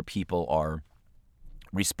places where people are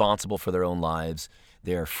responsible for their own lives.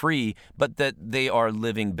 They are free, but that they are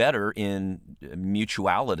living better in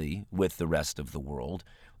mutuality with the rest of the world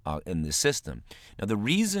in this system. Now, the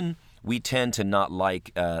reason we tend to not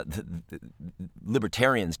like,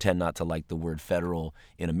 libertarians tend not to like the word federal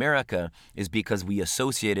in America is because we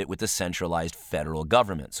associate it with the centralized federal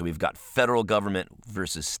government. So we've got federal government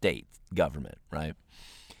versus state government, right?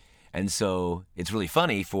 And so it's really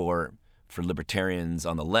funny for libertarians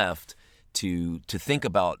on the left to think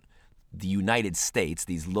about the United States,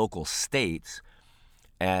 these local states,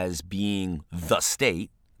 as being the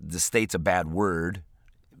state. The state's a bad word,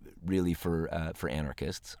 really, for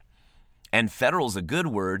anarchists. And federal's a good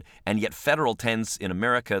word, and yet federal tends in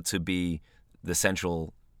America to be the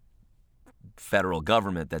central federal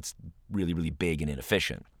government that's really, really big and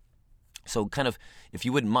inefficient. So kind of, if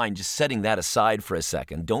you wouldn't mind, just setting that aside for a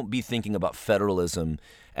second. Don't be thinking about federalism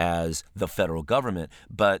as the federal government,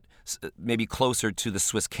 but maybe closer to the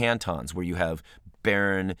Swiss cantons, where you have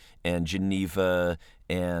Bern and Geneva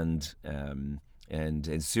and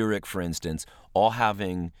Zurich, for instance, all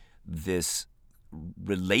having this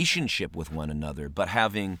relationship with one another, but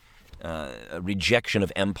having a rejection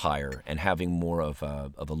of empire and having more of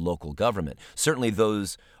a local government. Certainly,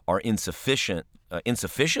 those are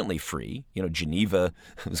insufficiently free. Geneva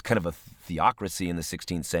was kind of a theocracy in the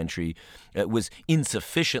 16th century. It was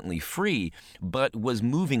insufficiently free, but was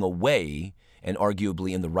moving away, and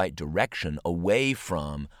arguably in the right direction, away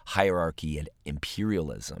from hierarchy and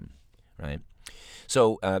imperialism, right?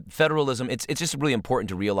 So federalism, it's just really important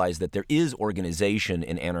to realize that there is organization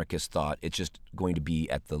in anarchist thought. It's just going to be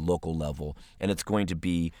at the local level, and it's going to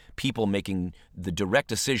be people making the direct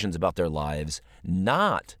decisions about their lives,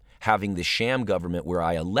 not having the sham government where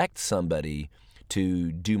I elect somebody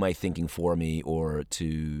to do my thinking for me or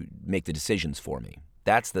to make the decisions for me.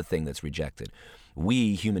 That's the thing that's rejected.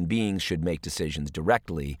 We, human beings, should make decisions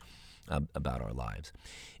directly about our lives.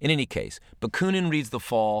 In any case, Bakunin reads the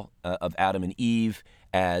fall of Adam and Eve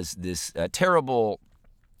as this terrible,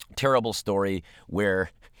 terrible story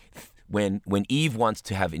where when Eve wants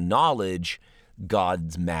to have knowledge,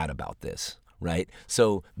 God's mad about this, right?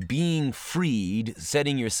 So being freed,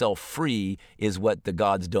 setting yourself free is what the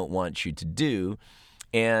gods don't want you to do.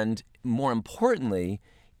 And more importantly,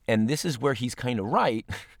 and this is where he's kind of right,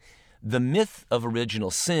 the myth of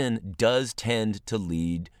original sin does tend to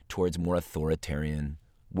lead towards more authoritarian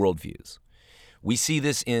worldviews. We see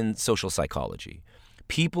this in social psychology.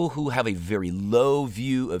 People who have a very low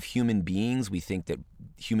view of human beings, we think that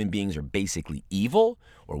human beings are basically evil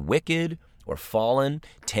or wicked or fallen,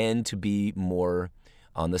 tend to be more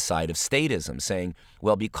on the side of statism, saying,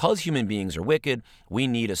 well, because human beings are wicked, we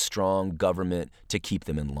need a strong government to keep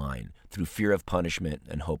them in line through fear of punishment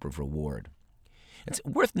and hope of reward. It's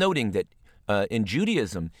worth noting that in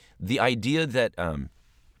Judaism, the idea that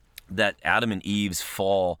that Adam and Eve's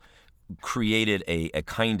fall created a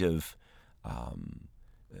kind of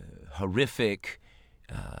horrific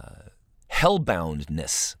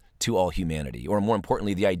hellboundness to all humanity, or more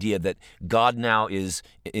importantly, the idea that God now is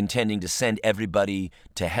intending to send everybody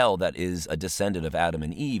to hell that is a descendant of Adam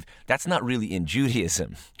and Eve. That's not really in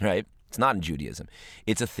Judaism, right? It's not in Judaism.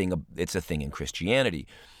 It's a thing in Christianity,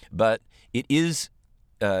 but it is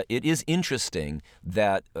interesting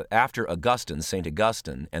that after Augustine, St.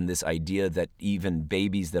 Augustine, and this idea that even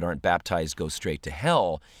babies that aren't baptized go straight to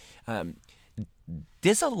hell,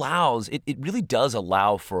 this allows, it really does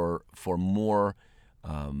allow for more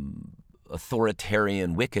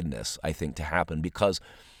authoritarian wickedness, I think, to happen, because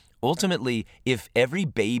ultimately, if every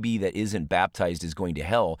baby that isn't baptized is going to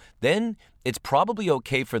hell, then it's probably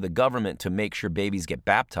okay for the government to make sure babies get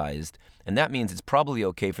baptized, and that means it's probably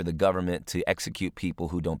okay for the government to execute people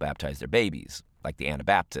who don't baptize their babies, like the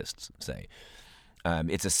Anabaptists say.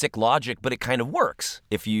 It's a sick logic, but it kind of works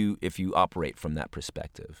if you operate from that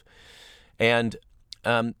perspective. And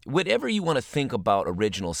whatever you want to think about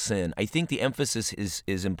original sin, I think the emphasis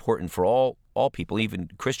is important for all people, even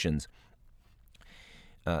Christians.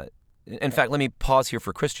 In fact, let me pause here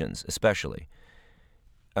for Christians, especially.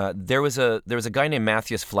 There was a guy named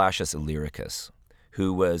Matthias Flacius Illyricus,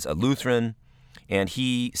 who was a Lutheran, and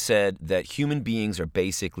he said that human beings are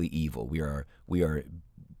basically evil. We are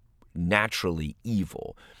naturally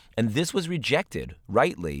evil, and this was rejected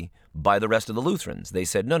rightly by the rest of the Lutherans. They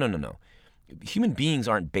said, no. Human beings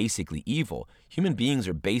aren't basically evil. Human beings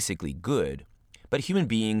are basically good, but human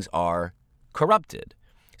beings are corrupted.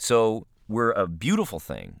 So we're a beautiful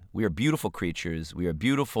thing. We are beautiful creatures. We are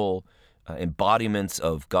beautiful embodiments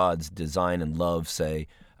of God's design and love, say,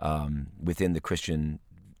 within the Christian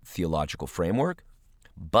theological framework.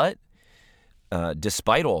 But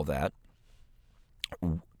despite all that,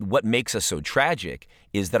 what makes us so tragic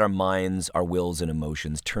is that our minds, our wills, and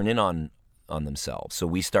emotions turn in on themselves. So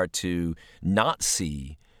we start to not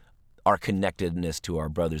see our connectedness to our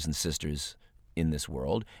brothers and sisters in this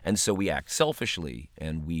world, and so we act selfishly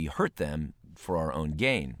and we hurt them for our own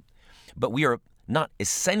gain. But we are not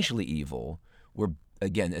essentially evil. We're,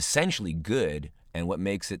 again, essentially good, and what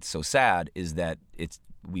makes it so sad is that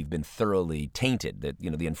we've been thoroughly tainted, that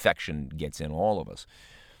the infection gets in all of us.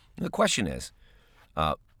 And the question is,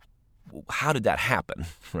 how did that happen,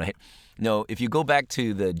 right? No, if you go back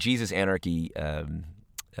to the Jesus Anarchy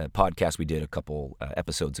podcast we did a couple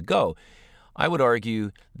episodes ago, I would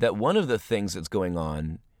argue that one of the things that's going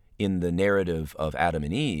on in the narrative of Adam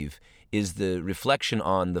and Eve is the reflection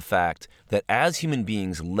on the fact that as human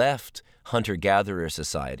beings left hunter-gatherer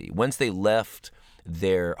society, once they left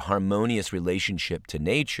their harmonious relationship to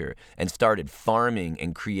nature and started farming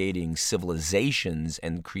and creating civilizations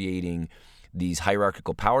and creating these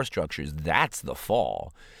hierarchical power structures, that's the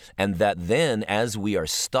fall. And that then, as we are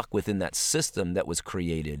stuck within that system that was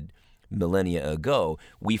created millennia ago,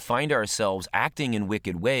 we find ourselves acting in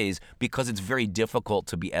wicked ways because it's very difficult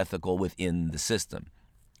to be ethical within the system.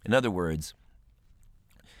 In other words,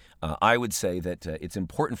 I would say that it's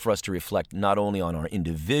important for us to reflect not only on our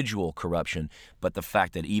individual corruption, but the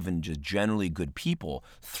fact that even just generally good people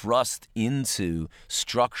thrust into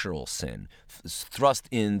structural sin, thrust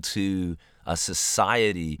into a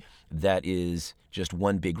society that is just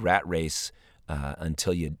one big rat race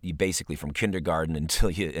until you basically from kindergarten until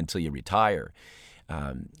you retire.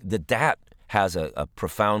 That has a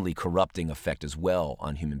profoundly corrupting effect as well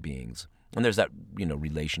on human beings. And there's that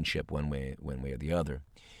relationship one way or the other.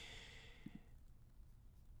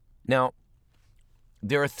 Now,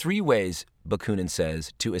 there are 3 ways, Bakunin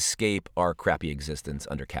says, to escape our crappy existence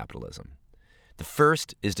under capitalism. The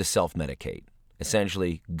first is to self-medicate,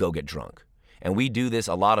 essentially go get drunk. And we do this,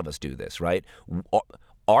 a lot of us do this, right?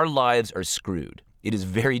 Our lives are screwed. It is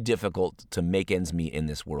very difficult to make ends meet in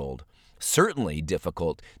this world. Certainly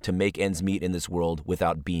difficult to make ends meet in this world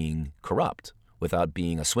without being corrupt, without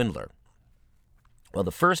being a swindler. Well,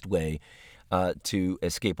 the first way to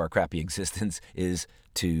escape our crappy existence is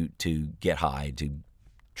to get high, to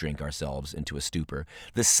drink ourselves into a stupor.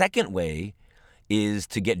 The second way is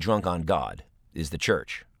to get drunk on God, is the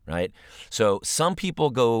church, right? So some people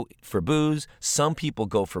go for booze, some people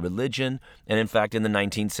go for religion, and in fact, in the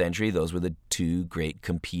 19th century, those were the two great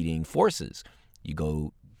competing forces. You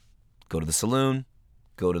go to the saloon,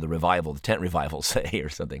 go to the revival, the tent revival, say, or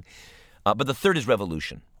something. But the third is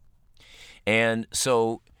revolution. And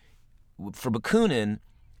so for Bakunin,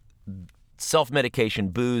 self-medication,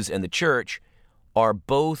 booze, and the church are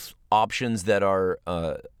both options that are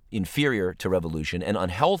inferior to revolution and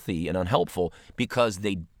unhealthy and unhelpful because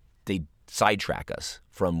they sidetrack us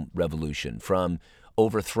from revolution, from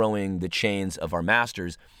overthrowing the chains of our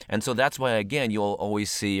masters. And so that's why, again, you'll always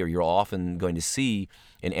see, or you're often going to see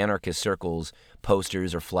in anarchist circles,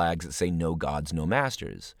 posters or flags that say no gods, no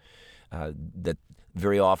masters. That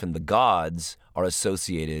very often the gods are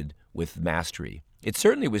associated with mastery. It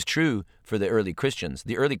certainly was true for the early Christians.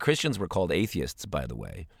 The early Christians were called atheists, by the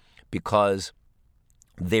way, because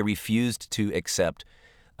they refused to accept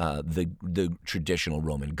the traditional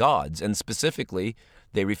Roman gods. And specifically,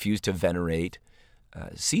 they refused to venerate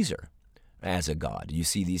Caesar as a god. You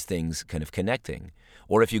see these things kind of connecting.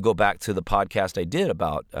 Or if you go back to the podcast I did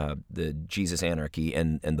about the Jesus anarchy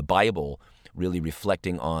and the Bible really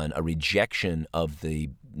reflecting on a rejection of the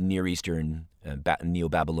Near Eastern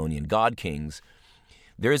Neo-Babylonian god kings,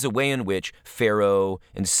 there is a way in which Pharaoh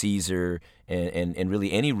and Caesar and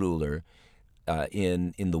really any ruler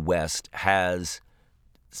in the West has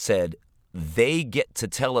said they get to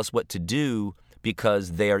tell us what to do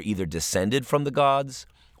because they are either descended from the gods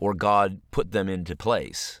or God put them into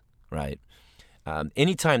place, right?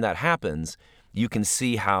 Anytime that happens, you can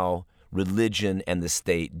see how religion and the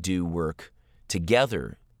state do work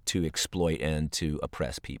together to exploit and to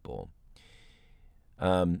oppress people.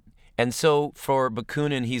 And so for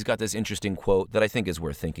Bakunin, he's got this interesting quote that I think is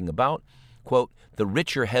worth thinking about. Quote, "The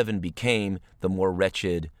richer heaven became, the more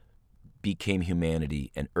wretched became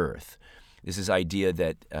humanity and earth." This is idea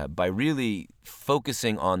that by really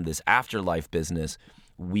focusing on this afterlife business,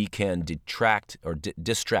 we can detract or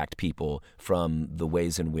distract people from the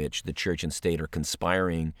ways in which the church and state are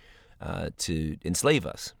conspiring to enslave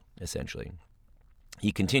us, essentially.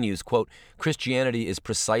 He continues, quote, "Christianity is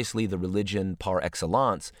precisely the religion par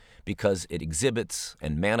excellence because it exhibits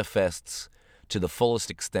and manifests to the fullest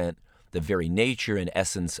extent the very nature and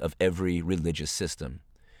essence of every religious system,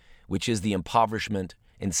 which is the impoverishment,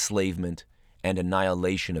 enslavement, and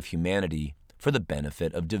annihilation of humanity for the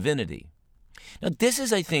benefit of divinity." Now, this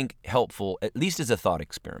is, I think, helpful, at least as a thought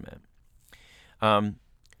experiment.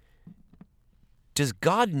 Does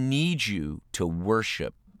God need you to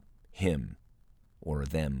worship him or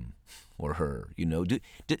them or her? You know,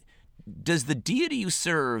 does the deity you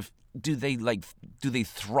serve, do they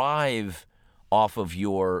thrive off of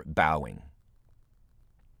your bowing?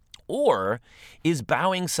 Or is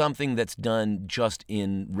bowing something that's done just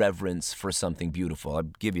in reverence for something beautiful? I'll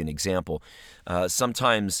give you an example.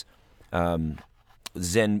 Sometimes Soto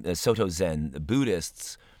Zen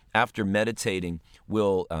Buddhists, after meditating,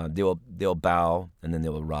 they'll bow and then they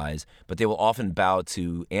will rise, but they will often bow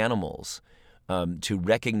to animals to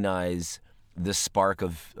recognize the spark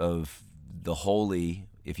of the holy,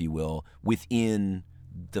 if you will, within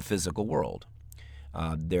the physical world.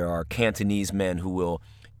 There are Cantonese men who will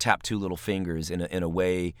tap two little fingers in a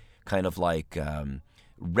way kind of like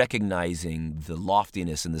recognizing the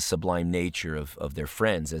loftiness and the sublime nature of their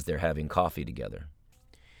friends as they're having coffee together.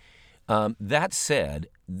 That said,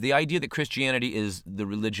 the idea that Christianity is the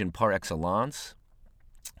religion par excellence,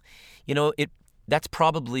 you know, that's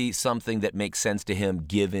probably something that makes sense to him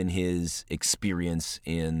given his experience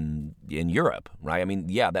in Europe, right? I mean,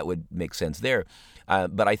 yeah, that would make sense there.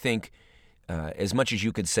 But I think as much as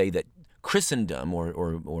you could say that Christendom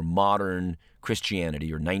or modern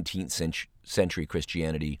Christianity or 19th century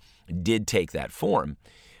Christianity did take that form,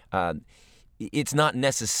 it's not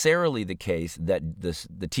necessarily the case that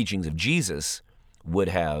the teachings of Jesus would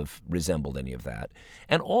have resembled any of that.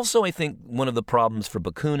 And also, I think one of the problems for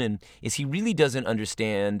Bakunin is he really doesn't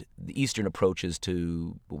understand the Eastern approaches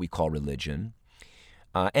to what we call religion,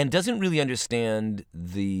 and doesn't really understand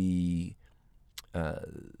the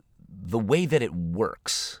way that it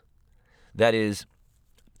works. That is,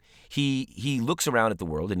 he looks around at the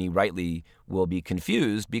world, and he rightly will be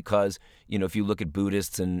confused because, you know, if you look at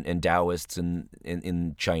Buddhists and Taoists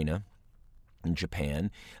in China, in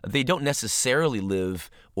Japan, they don't necessarily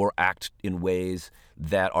live or act in ways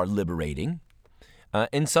that are liberating.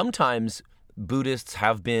 And sometimes Buddhists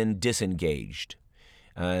have been disengaged.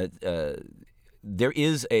 There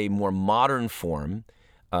is a more modern form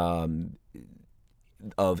of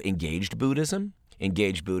engaged Buddhism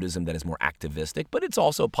that is more activistic, but it's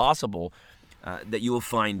also possible that you will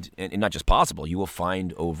find, and not just possible, you will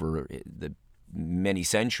find over the many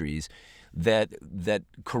centuries that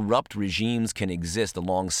corrupt regimes can exist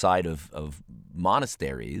alongside of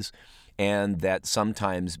monasteries, and that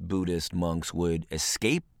sometimes Buddhist monks would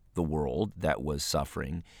escape the world that was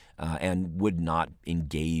suffering and would not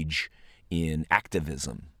engage in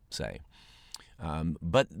activism, say.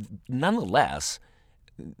 But nonetheless,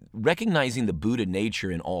 recognizing the Buddha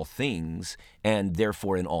nature in all things and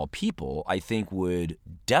therefore in all people, I think would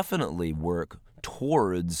definitely work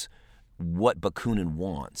towards what Bakunin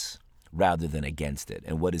wants rather than against it.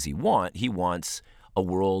 And what does he want? He wants a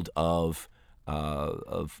world of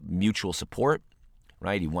mutual support,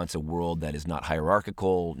 right? He wants a world that is not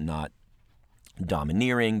hierarchical, not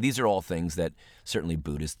domineering. These are all things that certainly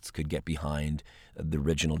Buddhists could get behind, the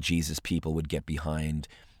original Jesus people would get behind,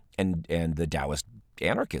 and the Taoist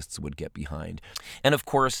anarchists would get behind. And of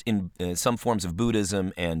course, in some forms of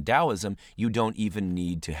Buddhism and Taoism, you don't even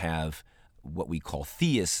need to have what we call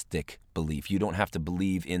theistic belief. You don't have to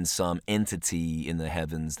believe in some entity in the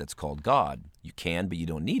heavens that's called God. You can, but you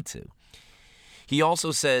don't need to. He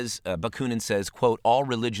also says, Bakunin says, quote, "All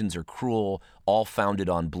religions are cruel, all founded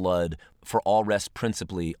on blood, for all rest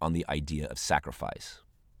principally on the idea of sacrifice,"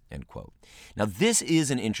 end quote. Now, this is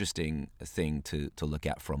an interesting thing to look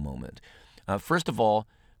at for a moment. First of all,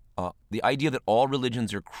 the idea that all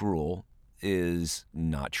religions are cruel is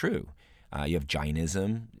not true. You have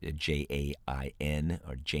Jainism, Jain,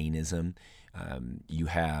 or Jainism. You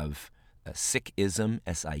have Sikhism,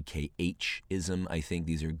 Sikh-ism. I think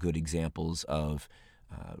these are good examples of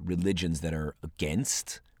religions that are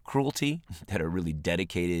against cruelty, that are really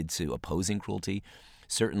dedicated to opposing cruelty.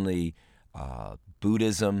 Certainly,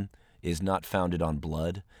 Buddhism is not founded on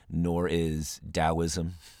blood, nor is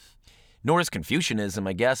Taoism, nor is Confucianism,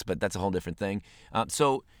 I guess, but that's a whole different thing. And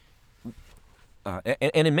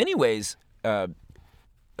in many ways,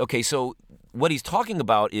 so what he's talking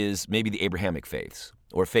about is maybe the Abrahamic faiths,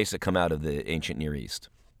 or faiths that come out of the ancient Near East,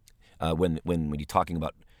 when you're talking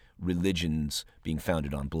about religions being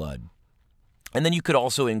founded on blood. And then you could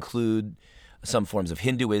also include some forms of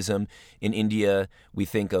Hinduism. In India, we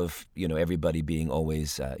think of everybody being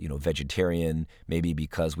always vegetarian, maybe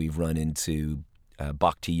because we've run into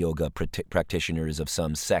bhakti yoga practitioners of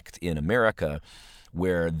some sect in America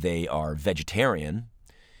where they are vegetarian,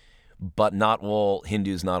 but not all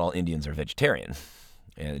Hindus, not all Indians are vegetarian.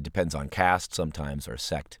 And it depends on caste sometimes or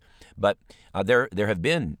sect. But there have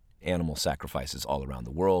been animal sacrifices all around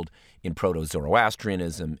the world in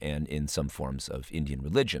Proto-Zoroastrianism and in some forms of Indian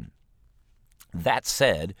religion. That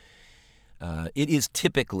said, it is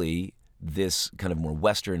typically this kind of more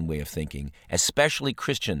Western way of thinking, especially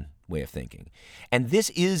Christian way of thinking. And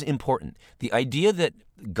this is important. The idea that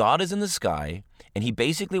God is in the sky and he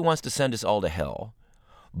basically wants to send us all to hell,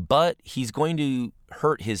 but he's going to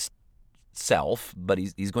hurt his self, but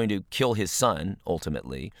he's going to kill his son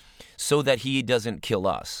ultimately so that he doesn't kill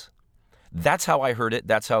us. That's how I heard it.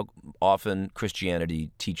 That's how often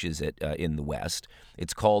Christianity teaches it in the West.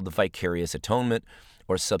 It's called the vicarious atonement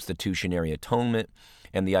or substitutionary atonement.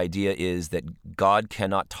 And the idea is that God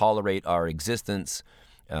cannot tolerate our existence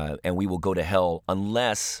and we will go to hell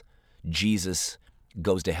unless Jesus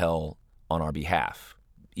goes to hell on our behalf,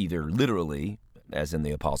 either literally, as in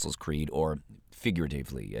the Apostles' Creed, or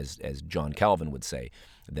figuratively, as John Calvin would say,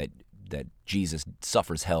 that Jesus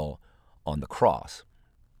suffers hell on the cross.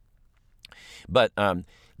 But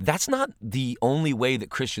that's not the only way that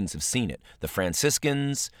Christians have seen it. The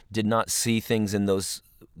Franciscans did not see things in those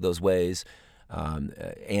ways,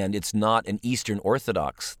 and it's not an Eastern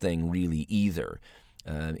Orthodox thing really either.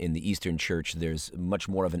 In the Eastern Church, there's much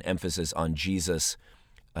more of an emphasis on Jesus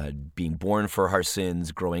being born for our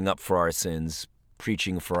sins, growing up for our sins,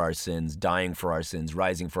 preaching for our sins, dying for our sins,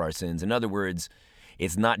 rising for our sins. In other words,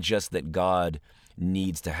 it's not just that God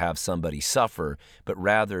needs to have somebody suffer, but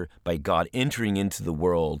rather by God entering into the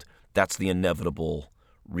world, that's the inevitable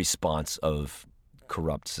response of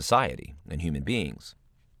corrupt society and human beings.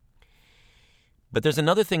 But there's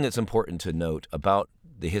another thing that's important to note about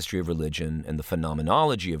the history of religion and the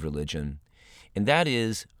phenomenology of religion, and that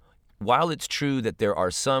is, while it's true that there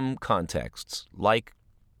are some contexts, like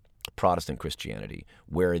Protestant Christianity,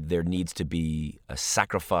 where there needs to be a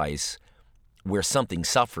sacrifice, where something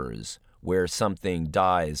suffers, where something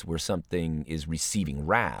dies, where something is receiving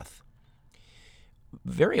wrath.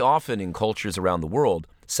 Very often in cultures around the world,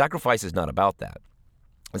 sacrifice is not about that.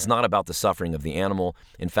 It's not about the suffering of the animal.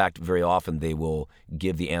 In fact, very often they will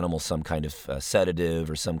give the animal some kind of sedative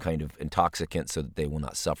or some kind of intoxicant so that they will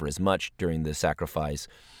not suffer as much during the sacrifice.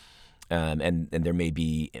 And there may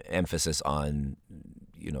be emphasis on,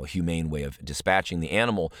 humane way of dispatching the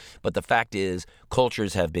animal. But the fact is,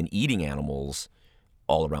 cultures have been eating animals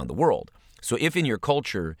all around the world. So if in your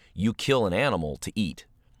culture you kill an animal to eat,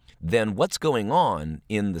 then what's going on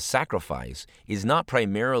in the sacrifice is not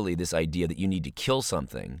primarily this idea that you need to kill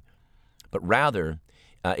something, but rather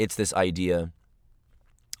it's this idea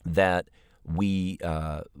that we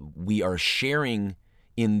are sharing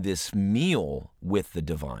in this meal with the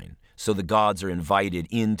divine. So the gods are invited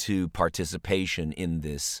into participation in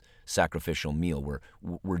this sacrificial meal.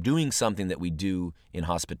 We're doing something that we do in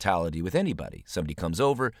hospitality with anybody. Somebody comes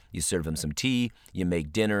over, you serve them some tea, you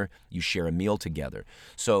make dinner, you share a meal together.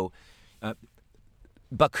 So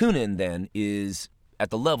Bakunin then is, at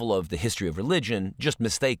the level of the history of religion, just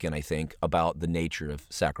mistaken, I think, about the nature of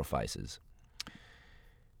sacrifices.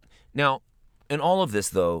 Now, in all of this,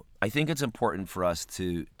 though, I think it's important for us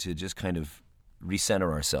to just kind of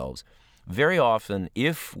recenter ourselves. Very often,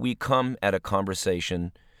 if we come at a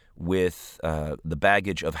conversation with the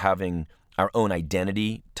baggage of having our own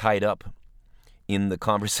identity tied up in the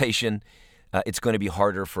conversation, it's going to be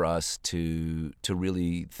harder for us to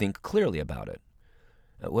really think clearly about it.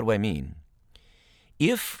 What do I mean?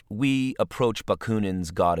 If we approach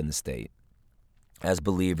Bakunin's God and the State as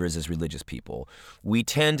believers, as religious people, we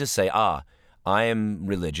tend to say, I am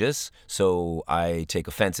religious, so I take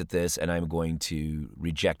offense at this and I'm going to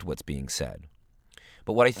reject what's being said.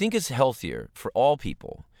 But what I think is healthier for all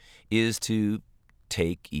people is to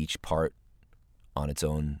take each part on its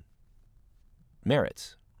own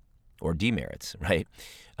merits or demerits, right?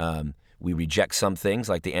 We reject some things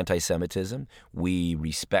like the anti-Semitism. We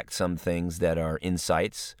respect some things that are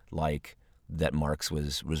insights, like that Marx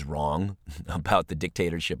was wrong about the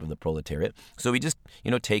dictatorship of the proletariat. So we just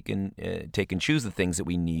take and choose the things that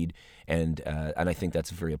we need, and I think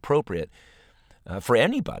that's very appropriate for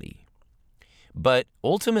anybody. But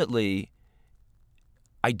ultimately,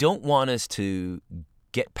 I don't want us to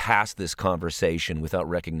get past this conversation without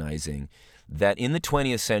recognizing that in the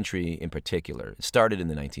 20th century in particular, it started in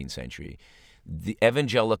the 19th century, the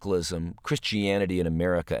evangelicalism, Christianity in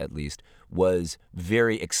America at least, was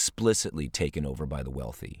very explicitly taken over by the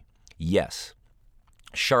wealthy. Yes,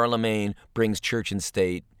 Charlemagne brings church and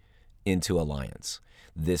state into alliance.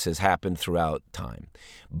 This has happened throughout time.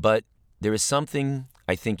 But there is something,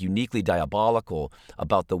 I think, uniquely diabolical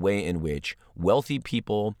about the way in which wealthy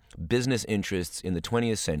people, business interests in the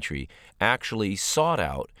 20th century actually sought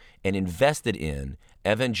out and invested in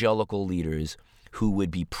evangelical leaders who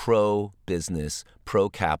would be pro-business,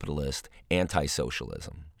 pro-capitalist,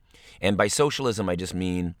 anti-socialism. And by socialism, I just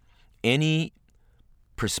mean any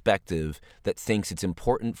perspective that thinks it's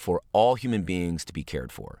important for all human beings to be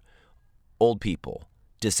cared for. Old people,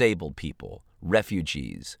 disabled people,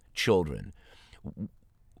 refugees, children.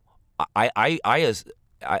 I as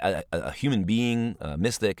a human being, a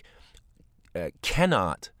mystic,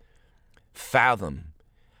 cannot fathom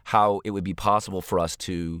how it would be possible for us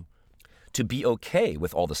to be okay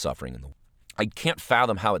with all the suffering in the world. I can't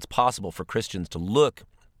fathom how it's possible for Christians to look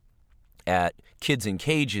at kids in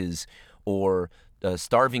cages or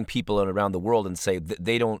starving people around the world and say that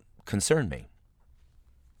they don't concern me.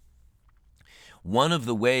 One of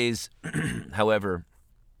the ways, however,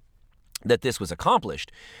 that this was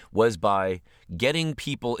accomplished was by getting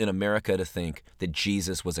people in America to think that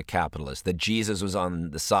Jesus was a capitalist, that Jesus was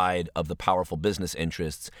on the side of the powerful business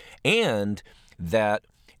interests, and that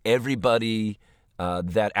everybody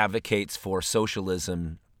that advocates for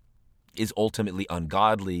socialism is ultimately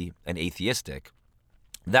ungodly and atheistic.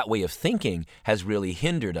 That way of thinking has really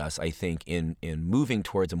hindered us, I think, in moving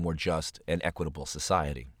towards a more just and equitable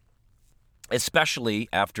society. Especially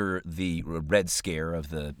after the Red Scare of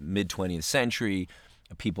the mid-20th century,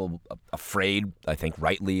 people afraid, I think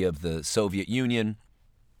rightly, of the Soviet Union.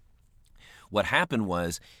 What happened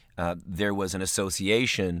was there was an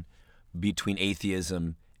association between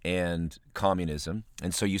atheism and communism.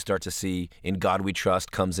 And so you start to see In God We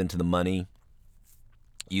Trust comes into the money.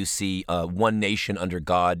 You see One Nation Under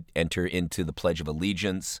God enter into the Pledge of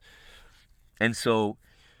Allegiance. And so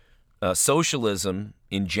socialism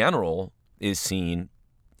in general is seen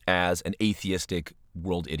as an atheistic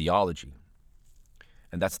world ideology.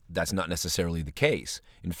 And that's not necessarily the case.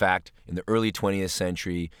 In fact, in the early 20th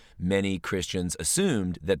century, many Christians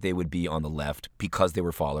assumed that they would be on the left because they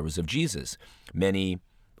were followers of Jesus. Many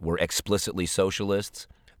were explicitly socialists.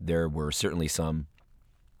 There were certainly some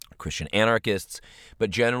Christian anarchists, but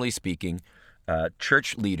generally speaking,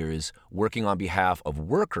 church leaders working on behalf of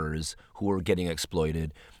workers who are getting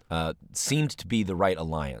exploited seemed to be the right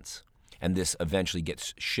alliance. And this eventually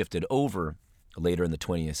gets shifted over later in the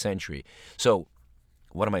 20th century. So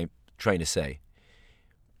what am I trying to say?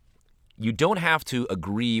 You don't have to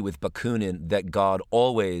agree with Bakunin that God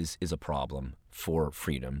always is a problem for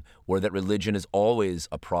freedom, or that religion is always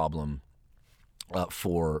a problem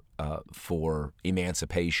for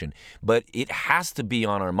emancipation. But it has to be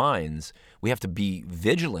on our minds. We have to be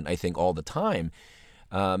vigilant, I think, all the time,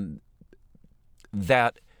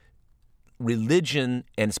 that religion,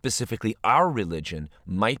 and specifically our religion,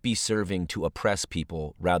 might be serving to oppress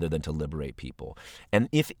people rather than to liberate people. And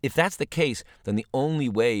if that's the case, then the only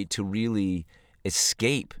way to really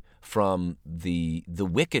escape from the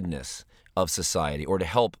wickedness of society, or to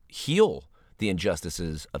help heal the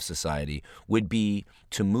injustices of society, would be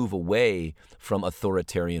to move away from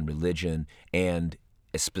authoritarian religion, and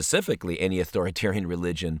specifically any authoritarian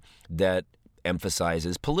religion that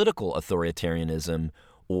emphasizes political authoritarianism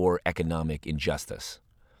or economic injustice.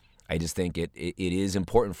 I just think it is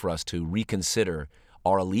important for us to reconsider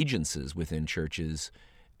our allegiances within churches,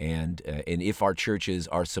 and if our churches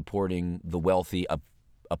are supporting the wealthy,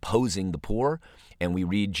 opposing the poor, and we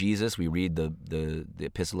read Jesus, we read the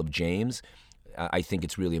Epistle of James, I think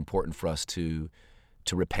it's really important for us to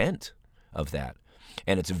repent of that.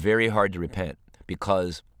 And it's very hard to repent,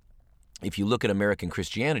 because if you look at American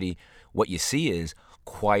Christianity, what you see is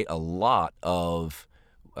quite a lot of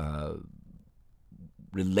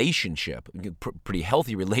relationship, pretty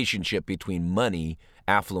healthy relationship between money,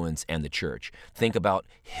 affluence, and the church. Think about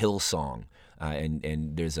Hillsong,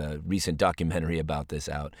 and there's a recent documentary about this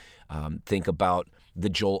out. Think about the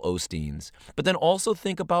Joel Osteens. But then also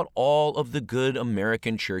think about all of the good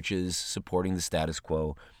American churches supporting the status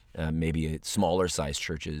quo, maybe smaller sized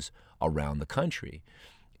churches around the country.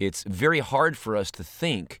 It's very hard for us to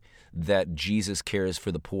think that Jesus cares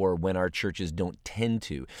for the poor when our churches don't tend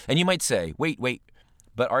to. And you might say, wait,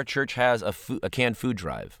 but our church has a canned food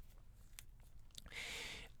drive.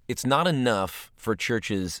 It's not enough for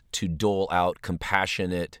churches to dole out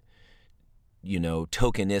compassionate,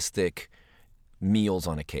 tokenistic meals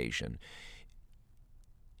on occasion.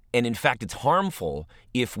 And in fact, it's harmful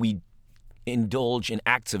if we indulge in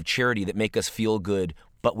acts of charity that make us feel good,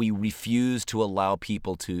 but we refuse to allow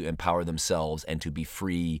people to empower themselves and to be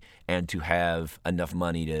free and to have enough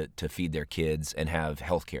money to feed their kids and have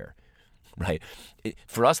health care, right?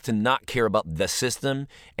 For us to not care about the system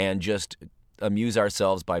and just amuse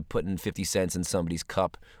ourselves by putting 50 cents in somebody's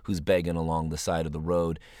cup who's begging along the side of the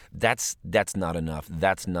road, that's not enough.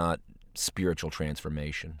 That's not spiritual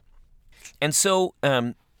transformation. And so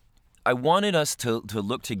I wanted us to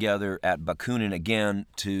look together at Bakunin again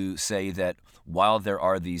to say that while there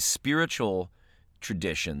are these spiritual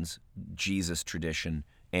traditions, Jesus tradition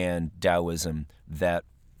and Taoism, that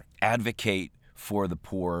advocate for the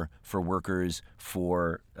poor, for workers,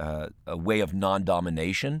 for a way of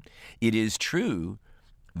non-domination, it is true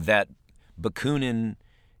that Bakunin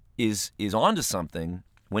is onto something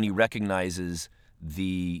when he recognizes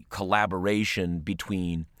the collaboration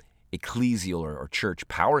between ecclesial or church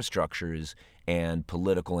power structures and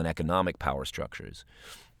political and economic power structures.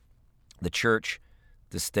 The church,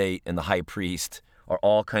 the state, and the high priest are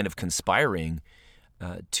all kind of conspiring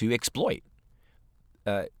to exploit.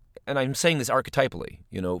 And I'm saying this archetypally,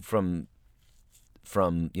 from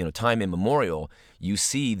time immemorial, you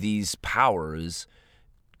see these powers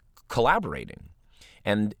collaborating.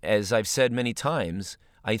 And as I've said many times,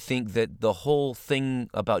 I think that the whole thing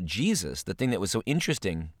about Jesus, the thing that was so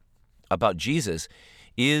interesting about Jesus,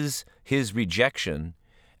 is his rejection,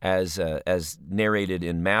 as narrated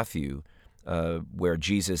in Matthew, where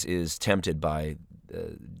Jesus is tempted by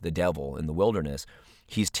the devil in the wilderness.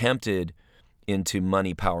 He's tempted into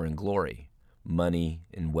money, power, and glory. Money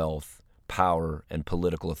and wealth, power and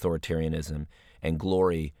political authoritarianism, and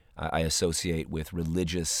glory I associate with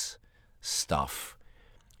religious stuff.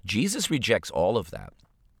 Jesus rejects all of that.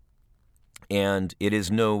 And it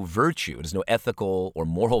is no virtue, it is no ethical or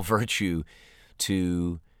moral virtue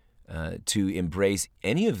to embrace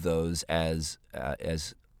any of those as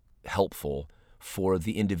helpful for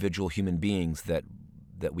the individual human beings that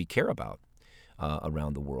we care about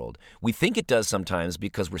around the world. We think it does sometimes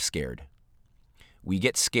because we're scared. We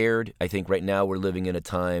get scared. I think right now we're living in a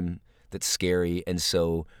time that's scary, and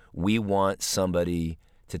so we want somebody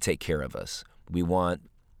to take care of us. We want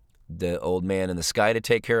the old man in the sky to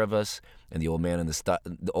take care of us, and the old man in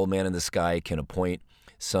the sky can appoint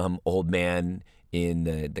some old man in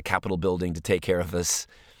the Capitol building to take care of us,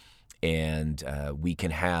 and we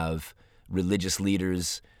can have religious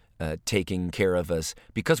leaders taking care of us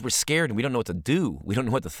because we're scared and we don't know what to do. We don't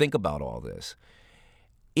know what to think about all this.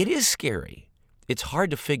 It is scary. It's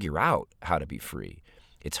hard to figure out how to be free.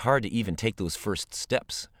 It's hard to even take those first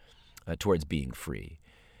steps towards being free.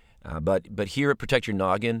 But here at Protect Your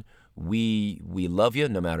Noggin, we love you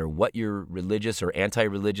no matter what your religious or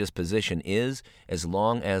anti-religious position is, as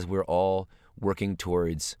long as we're all working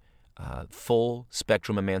towards full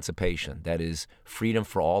spectrum emancipation. That is freedom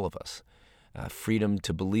for all of us. Freedom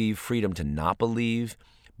to believe, freedom to not believe,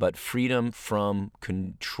 but freedom from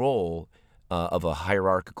control of a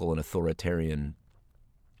hierarchical and authoritarian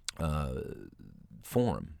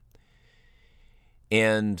form.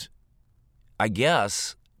 And I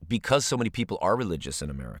guess because so many people are religious in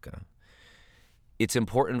America, it's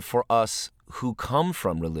important for us who come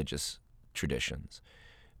from religious traditions,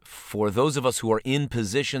 for those of us who are in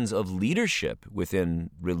positions of leadership within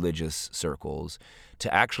religious circles,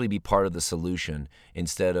 to actually be part of the solution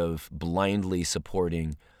instead of blindly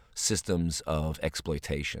supporting systems of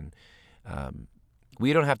exploitation.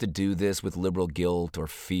 We don't have to do this with liberal guilt or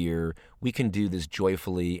fear. We can do this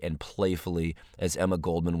joyfully and playfully. As Emma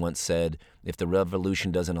Goldman once said, if the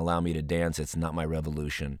revolution doesn't allow me to dance, it's not my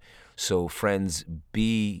revolution. So friends,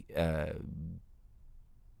 be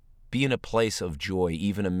in a place of joy,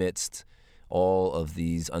 even amidst all of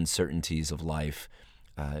these uncertainties of life.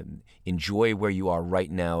 Enjoy where you are right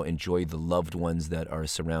now. Enjoy the loved ones that are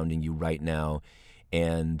surrounding you right now.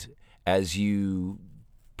 And as you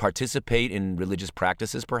participate in religious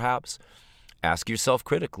practices, perhaps, ask yourself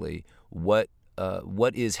critically, what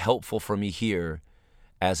is helpful for me here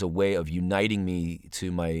as a way of uniting me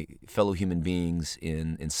to my fellow human beings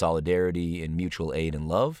in solidarity and mutual aid and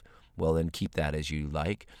love? Well, then keep that as you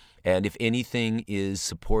like. And if anything is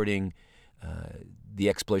supporting the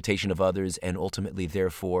exploitation of others and ultimately,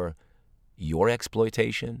 therefore, your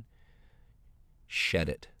exploitation, shed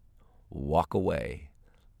it. Walk away.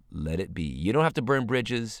 Let it be. You don't have to burn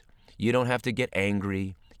bridges. You don't have to get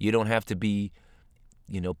angry. You don't have to be,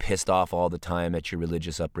 pissed off all the time at your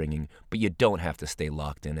religious upbringing, but you don't have to stay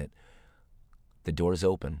locked in it. The door's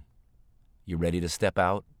open. You ready to step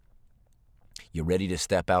out? You're ready to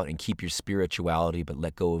step out and keep your spirituality, but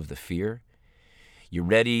let go of the fear? You're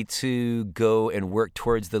ready to go and work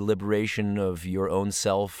towards the liberation of your own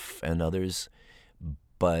self and others,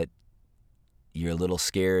 but you're a little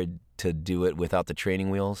scared to do it without the training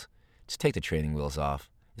wheels? Just take the training wheels off.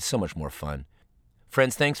 It's so much more fun.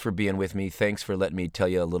 Friends, thanks for being with me. Thanks for letting me tell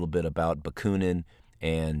you a little bit about Bakunin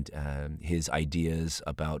and his ideas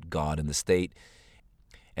about God and the state.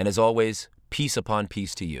 And as always, peace upon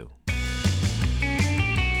peace to you.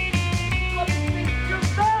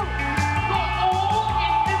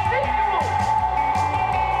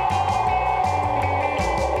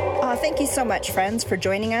 Thank you so much, friends, for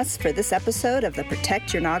joining us for this episode of the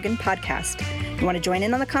Protect Your Noggin podcast. You want to join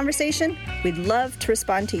in on the conversation? We'd love to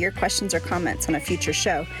respond to your questions or comments on a future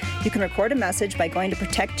show. You can record a message by going to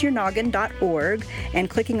protectyournoggin.org and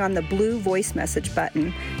clicking on the blue voice message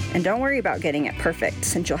button. And don't worry about getting it perfect,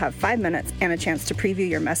 since you'll have 5 minutes and a chance to preview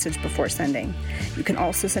your message before sending. You can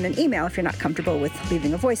also send an email if you're not comfortable with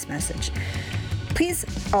leaving a voice message. Please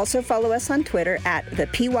also follow us on Twitter at the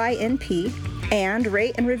PYNP, and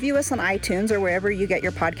rate and review us on iTunes or wherever you get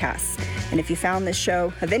your podcasts. And if you found this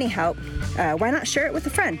show of any help, why not share it with a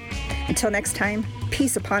friend? Until next time,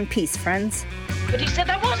 peace upon peace, friends. But he said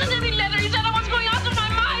that wasn't any letter. He said that was going out of my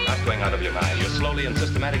mind. Not going out of your mind. You're slowly and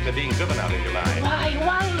systematically being driven out of your mind.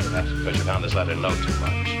 Why? That's because you found this letter no too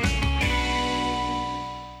much.